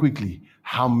 Tell me quickly,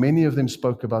 how many of them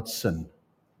spoke about sin?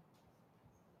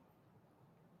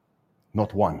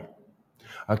 Not one.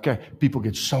 Okay, people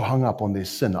get so hung up on their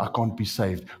sin. I can't be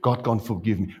saved. God can't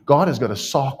forgive me. God has got a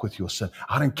sock with your sin.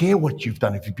 I don't care what you've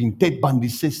done. If you've been Ted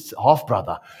Bundy's half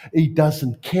brother, he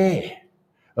doesn't care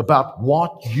about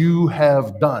what you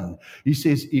have done. He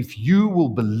says, if you will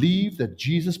believe that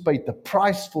Jesus paid the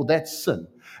price for that sin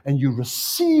and you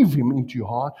receive him into your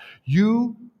heart,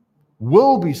 you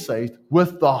will be saved.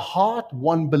 With the heart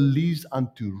one believes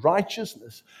unto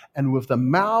righteousness, and with the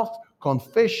mouth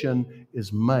confession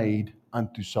is made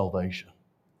unto salvation.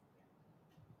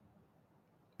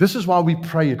 This is why we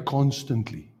pray it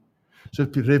constantly. So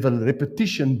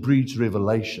repetition breeds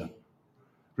revelation.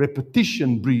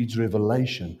 Repetition breeds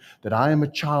revelation that I am a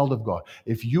child of God.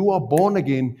 If you are born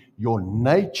again, your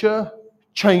nature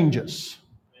changes.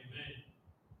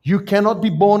 You cannot be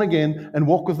born again and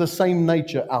walk with the same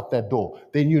nature out that door.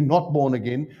 Then you're not born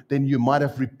again. Then you might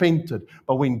have repented.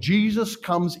 But when Jesus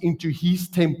comes into his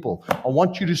temple, I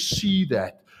want you to see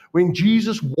that. When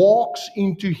Jesus walks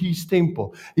into his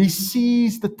temple, he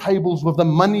sees the tables with the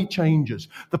money changers,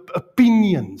 the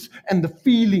opinions and the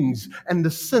feelings and the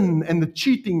sin and the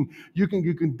cheating. You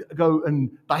can go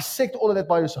and dissect all of that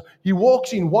by yourself. He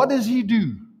walks in. What does he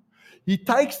do? He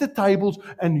takes the tables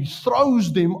and he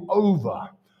throws them over.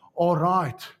 All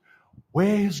right,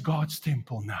 where's God's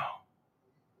temple now?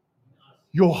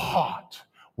 Your heart.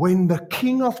 When the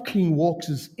King of Kings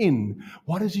walks in,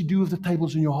 what does he do with the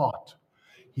tables in your heart?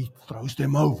 He throws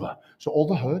them over. So all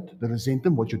the hurt, the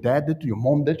resentment, what your dad did, your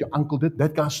mom did, your uncle did,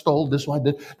 that guy stole, this one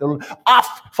did, af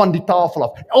van die tafel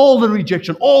af. All the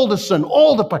rejection, all the sin,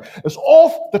 all the pain is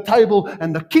off the table.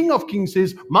 And the King of Kings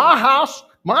says, my house,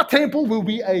 my temple will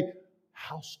be a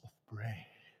house of prayer.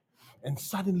 And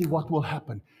suddenly what will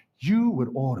happen? You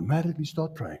would automatically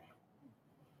start praying.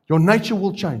 Your nature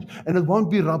will change. And it won't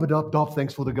be rub-a-dub-dub,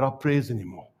 thanks for the grab prayers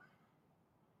anymore.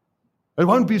 It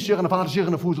won't be it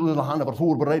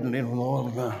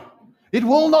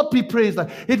will not be prayers like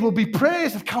it will be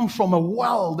prayers that come from a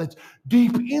well that's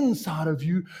deep inside of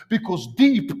you, because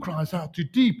deep cries out to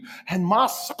deep. And my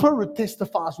spirit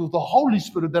testifies with the Holy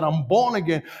Spirit that I'm born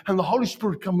again. And the Holy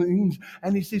Spirit comes in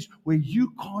and he says, where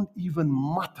you can't even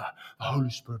mutter, the Holy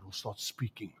Spirit will start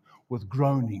speaking with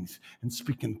groanings and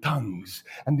speak in tongues,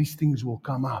 and these things will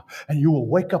come up, and you will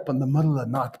wake up in the middle of the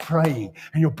night praying,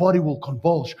 and your body will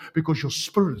convulse because your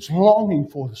spirit is longing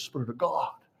for the Spirit of God,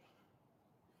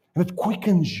 and it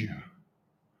quickens you,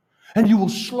 and you will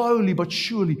slowly but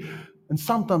surely, and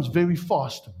sometimes very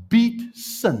fast, beat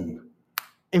sin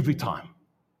every time.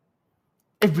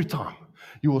 Every time.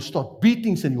 You will start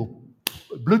beating sin. You'll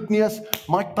Bloedneus,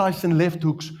 Mike Tyson left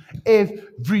hooks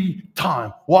every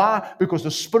time. Why? Because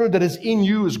the spirit that is in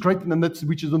you is greater than that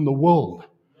which is in the world.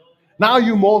 Now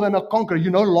you're more than a conqueror.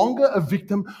 You're no longer a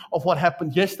victim of what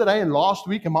happened yesterday and last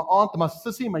week, and my aunt, and my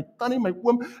sissy, my tannie, my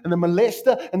oom, and the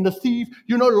molester, and the thief.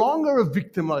 You're no longer a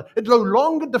victim. It no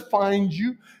longer defines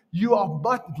you. You are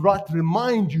but right to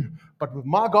remind you. But with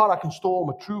my God, I can storm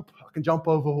a troop. I can jump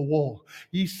over a wall.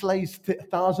 He slays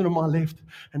 1,000 on my left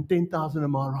and 10,000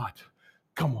 on my right.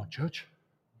 Come on, church.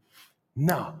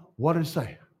 Now, what did it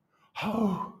say?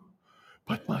 Oh,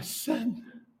 but my sin.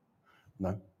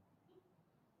 No.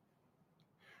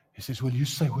 He says, will you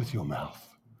say with your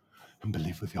mouth and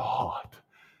believe with your heart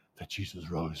that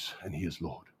Jesus rose and he is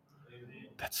Lord? Amen.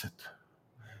 That's it.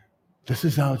 This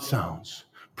is how it sounds.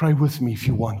 Pray with me if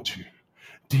you want to.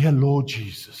 Dear Lord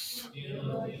Jesus,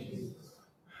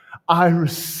 I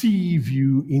receive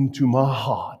you into my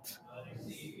heart.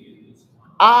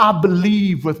 I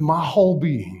believe with my whole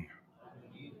being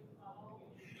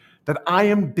that I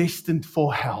am destined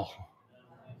for hell.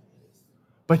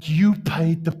 But you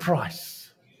paid the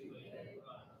price.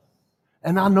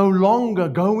 And I'm no longer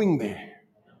going there.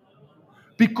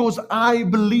 Because I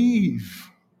believe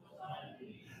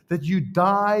that you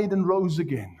died and rose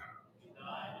again.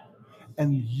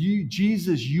 And you,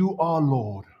 Jesus, you are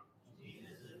Lord.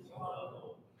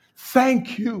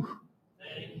 Thank you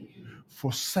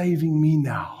for saving me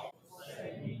now.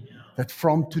 That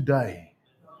from today,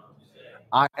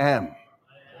 I am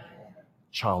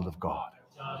child of God.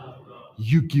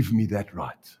 You give me that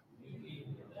right.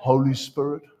 Holy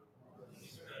Spirit,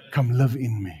 come live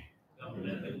in me.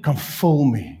 Come fill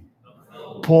me.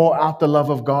 Pour out the love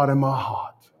of God in my heart.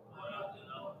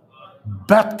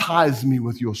 Baptize me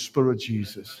with your Spirit,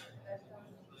 Jesus.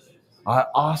 I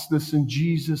ask this in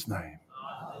Jesus' name.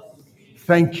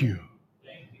 Thank you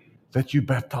that you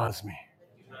baptize me.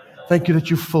 Thank you that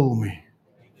you fill me.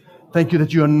 Thank you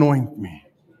that you anoint me.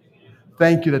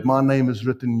 Thank you that my name is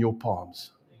written in your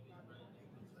palms.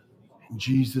 In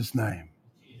Jesus' name.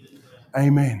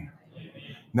 Amen.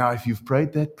 Now, if you've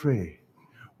prayed that prayer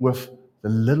with the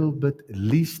little bit,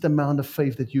 least amount of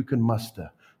faith that you can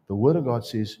muster, the Word of God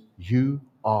says, you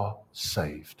are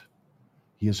saved.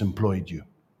 He has employed you.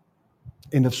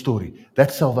 End of story.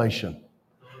 That's salvation.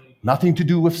 Nothing to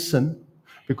do with sin,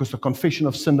 because the confession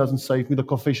of sin doesn't save me. The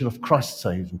confession of Christ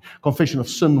saves me. Confession of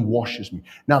sin washes me.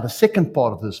 Now, the second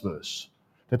part of this verse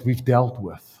that we've dealt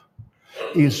with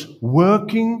is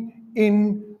working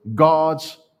in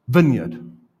God's vineyard.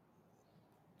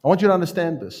 I want you to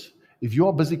understand this. If you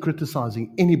are busy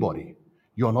criticizing anybody,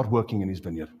 you are not working in his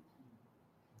vineyard.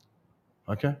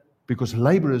 Okay? Because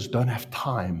laborers don't have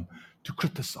time to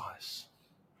criticize.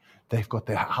 They've got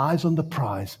their eyes on the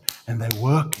prize and they're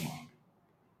working.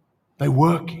 They're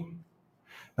working.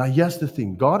 Now, here's the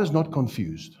thing. God is not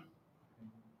confused.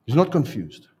 He's not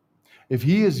confused. If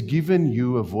he has given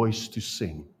you a voice to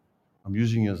sing, I'm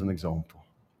using you as an example.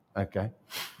 Okay?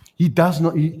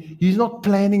 He's not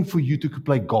planning for you to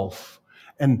play golf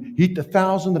and hit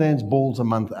 1,000 rands balls a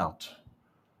month out.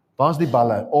 Bas die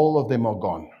balle, all of them are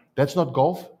gone. That's not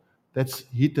golf. That's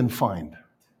hit and find.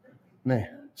 Nee,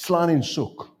 slaan en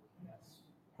soek.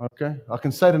 Okay? I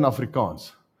can say it in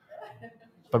Afrikaans.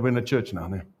 But we're in a church now,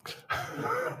 nee.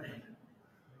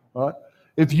 All right?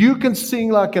 If you can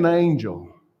sing like an angel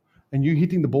and you're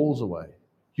hitting the balls away,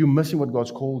 you're missing what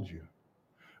God's called you.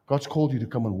 God's called you to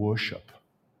come and worship.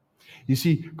 You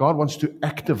see, God wants to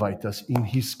activate us in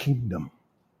his kingdom.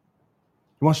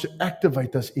 He wants to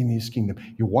activate us in his kingdom.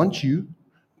 He wants you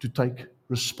to take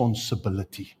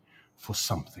responsibility for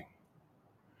something.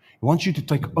 He wants you to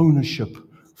take ownership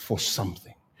for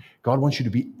something. God wants you to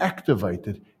be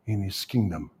activated in his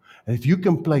kingdom. And if you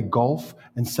can play golf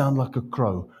and sound like a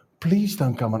crow, please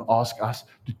don't come and ask us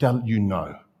to tell you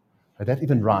no. That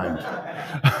even rhymed.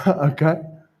 Okay?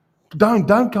 Don't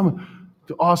come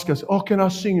to ask us, oh, can I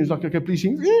sing? It's like, okay, please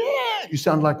sing. You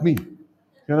sound like me.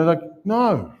 You know, like,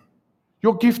 no.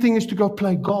 Your gifting is to go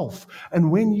play golf.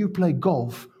 And when you play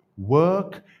golf,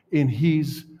 work in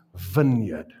his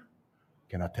vineyard.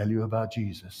 Can I tell you about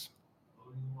Jesus?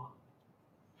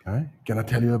 Okay? Can I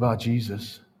tell you about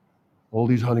Jesus? All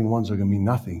these holy ones are going to mean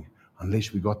nothing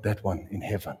unless we got that one in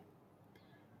heaven.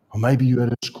 Or maybe you're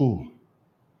at a school.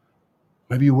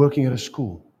 Maybe you're working at a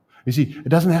school. You see, it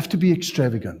doesn't have to be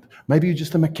extravagant. Maybe you're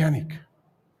just a mechanic.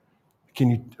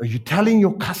 Are you telling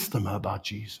your customer about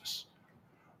Jesus?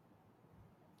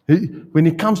 When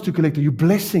it comes to collector, you're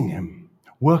blessing him,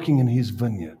 working in his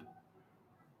vineyard.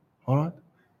 All right?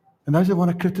 And those that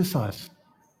want to criticize,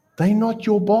 they're not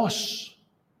your boss.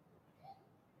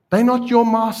 They're not your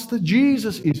master.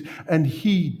 Jesus is. And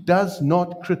he does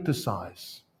not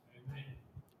criticize.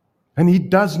 And he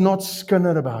does not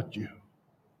skinner about you.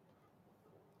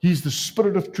 He's the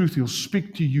Spirit of truth. He'll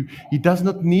speak to you. He does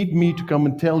not need me to come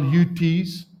and tell you,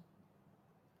 tease.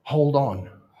 Hold on.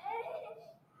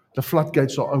 The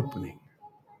floodgates are opening.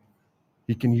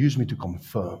 He can use me to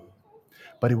confirm.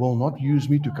 But he will not use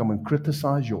me to come and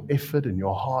criticize your effort and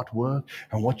your hard work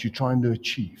and what you're trying to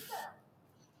achieve.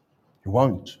 He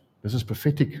won't. This is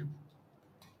prophetic.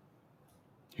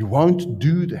 He won't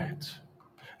do that.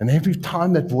 And every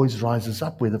time that voice rises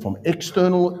up, whether from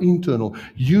external or internal,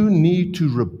 you need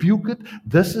to rebuke it.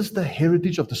 This is the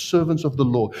heritage of the servants of the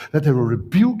Lord, that they will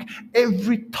rebuke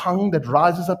every tongue that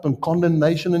rises up in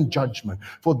condemnation and judgment.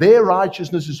 For their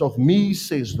righteousness is of me,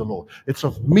 says the Lord. It's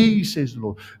of me, says the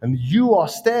Lord. And you are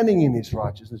standing in his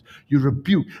righteousness. You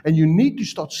rebuke. And you need to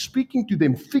start speaking to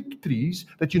them fig trees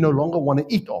that you no longer want to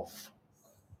eat of.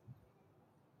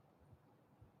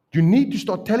 You need to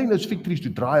start telling those fig trees to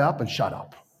dry up and shut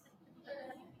up.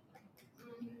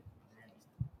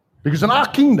 Because in our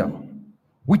kingdom,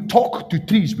 we talk to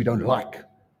trees we don't like,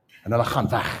 and hulle gaan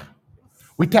weg.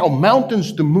 We tell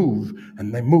mountains to move,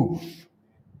 and they move.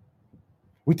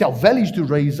 We tell valleys to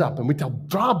raise up, and we tell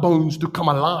dry bones to come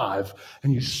alive,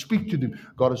 and you speak to them.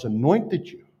 God has anointed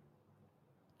you.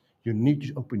 You need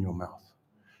to open your mouth.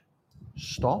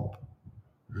 Stop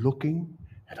looking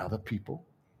at other people.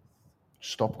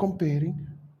 Stop comparing.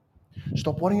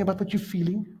 Stop worrying about what you're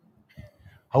feeling.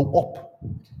 Hou up.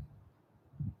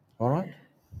 All right?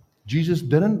 Jesus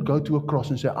didn't go to a cross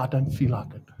and say, I don't feel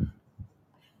like it.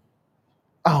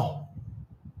 Ow.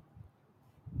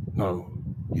 No,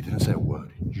 he didn't say a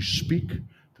word. You speak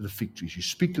to the fig trees. You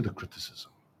speak to the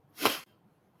criticism.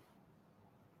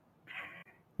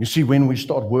 You see, when we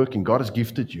start working, God has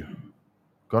gifted you.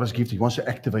 God has gifted you. He wants to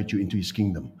activate you into his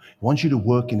kingdom. He wants you to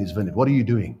work in his vineyard. What are you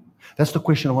doing? That's the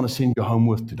question I want to send you home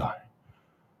with today.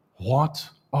 What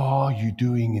are you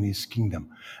doing in his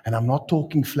kingdom? And I'm not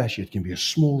talking flashy. It can be a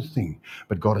small thing.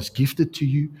 But God has gifted to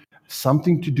you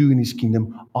something to do in his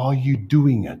kingdom. Are you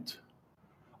doing it?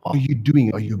 Are you doing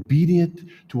it? Are you obedient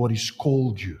to what he's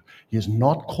called you? He has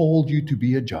not called you to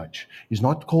be a judge. He's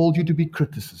not called you to be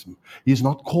criticism. He has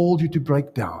not called you to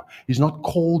break down. He's not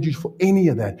called you for any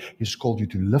of that. He's called you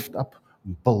to lift up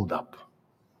and build up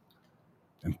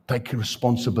and take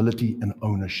responsibility and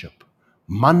ownership.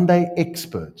 Monday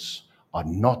experts are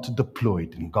not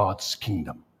deployed in God's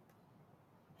kingdom.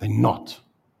 They're not.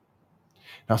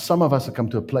 Now, some of us have come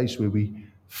to a place where we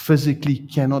physically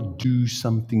cannot do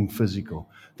something physical.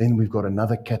 Then we've got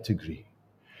another category.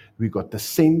 We've got the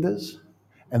senders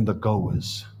and the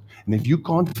goers. And if you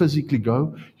can't physically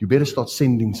go, you better start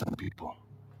sending some people.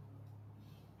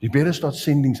 You better start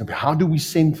sending some people. How do we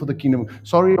send for the kingdom?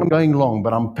 Sorry, I'm going long,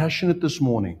 but I'm passionate this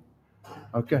morning.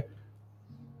 Okay?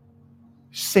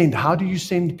 Send. How do you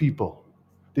send people?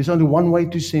 There's only one way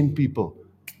to send people.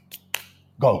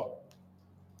 Go.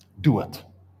 Do it.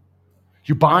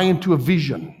 You buy into a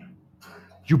vision.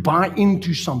 You buy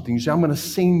into something. You say, I'm going to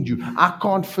send you. I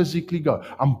can't physically go.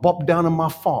 I'm bobbed down on my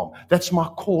farm. That's my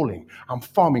calling. I'm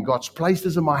farming. God's placed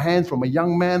this in my hands from a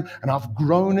young man, and I've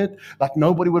grown it like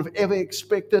nobody would have ever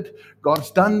expected.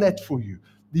 God's done that for you.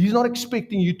 He's not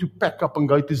expecting you to pack up and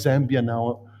go to Zambia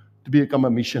now to become a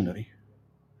missionary.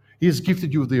 He has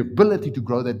gifted you with the ability to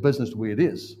grow that business to where it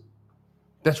is.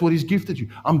 That's what he's gifted you.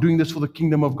 I'm doing this for the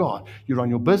kingdom of God. You run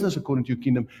your business according to your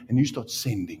kingdom, and you start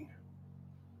sending.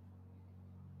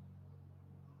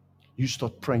 You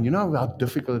start praying. You know how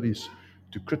difficult it is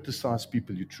to criticize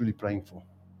people you're truly praying for.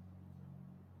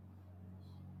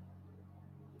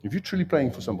 If you're truly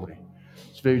praying for somebody,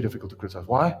 it's very difficult to criticize.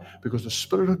 Why? Because the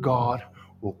Spirit of God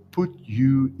will put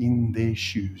you in their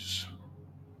shoes.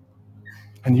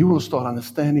 And you will start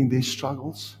understanding their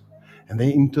struggles and their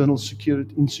internal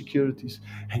insecurities.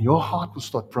 And your heart will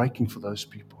start breaking for those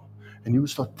people. And you will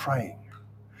start praying.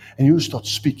 And you will start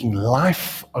speaking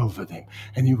life over them.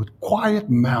 And you would quiet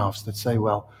mouths that say,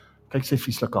 well, kyk sy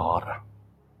vieslike hare.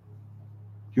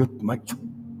 You would make,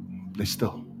 bly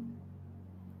still.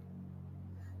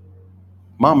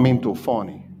 My mentor,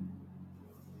 Fani,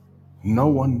 no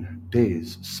one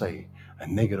dares say a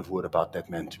negative word about that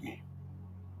man to me.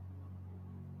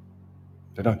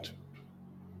 They don't.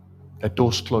 That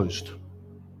door's closed.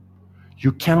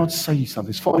 You cannot say something.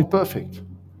 Is Fani perfect?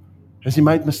 Has he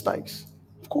made mistakes?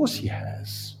 Of course he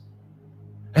has.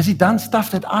 Has he done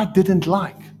stuff that I didn't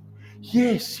like?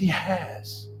 Yes, he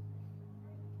has.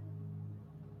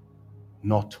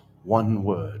 Not one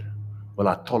word will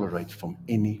I tolerate from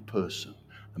any person.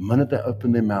 The minute they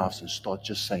open their mouths and start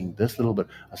just saying this little bit,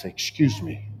 I say, excuse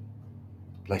me,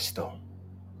 play still.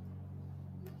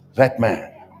 That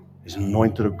man is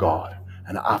anointed of God,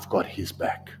 and I've got his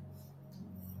back.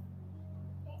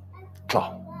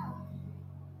 Klaar.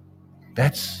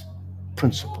 That's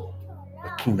principle,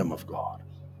 the kingdom of God.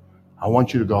 I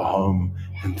want you to go home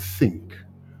and think,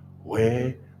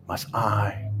 where must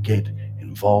I get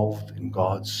involved in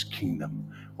God's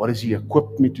kingdom? What has he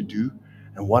equipped me to do?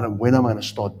 And when am I going to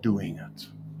start doing it?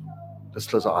 Let's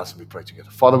close our eyes and we pray together.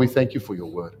 Father, we thank you for your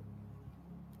word.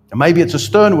 And maybe it's a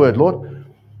stern word, Lord.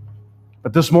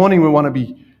 But this morning we want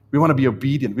to be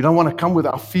obedient. We don't want to come with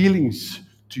our feelings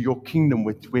to your kingdom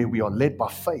where we are led by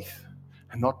faith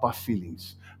and not by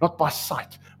feelings, not by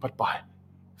sight, but by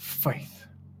faith.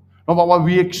 Not by what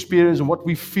we experience and what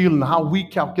we feel and how we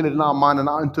calculate in our mind and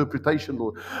our interpretation,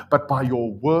 Lord, but by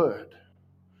your word.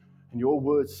 And your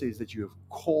word says that you have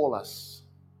called us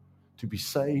to be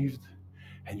saved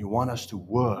and you want us to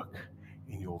work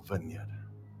in your vineyard.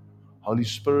 Holy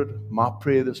Spirit, my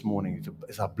prayer this morning,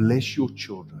 as I bless your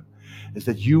children, is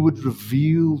that you would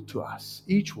reveal to us,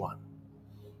 each one,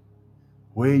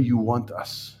 where you want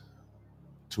us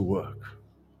to work,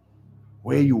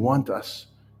 where you want us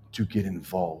to get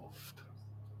involved.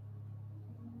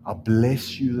 I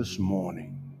bless you this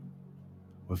morning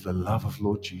with the love of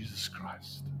Lord Jesus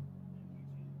Christ,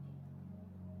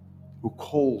 who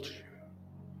called you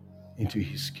into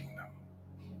his kingdom.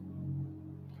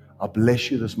 I bless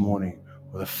you this morning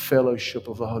with the fellowship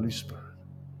of the Holy Spirit,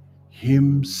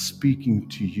 him speaking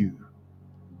to you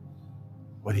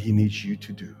what he needs you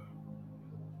to do.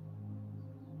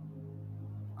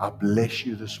 I bless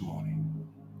you this morning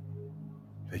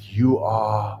that you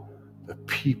are the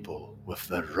people with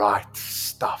the right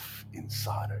stuff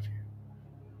inside of you.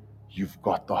 You've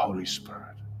got the Holy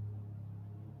Spirit.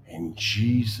 In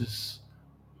Jesus'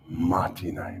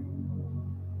 mighty name.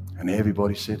 And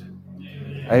everybody said,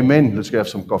 Amen. Let's go have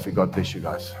some coffee. God bless you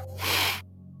guys.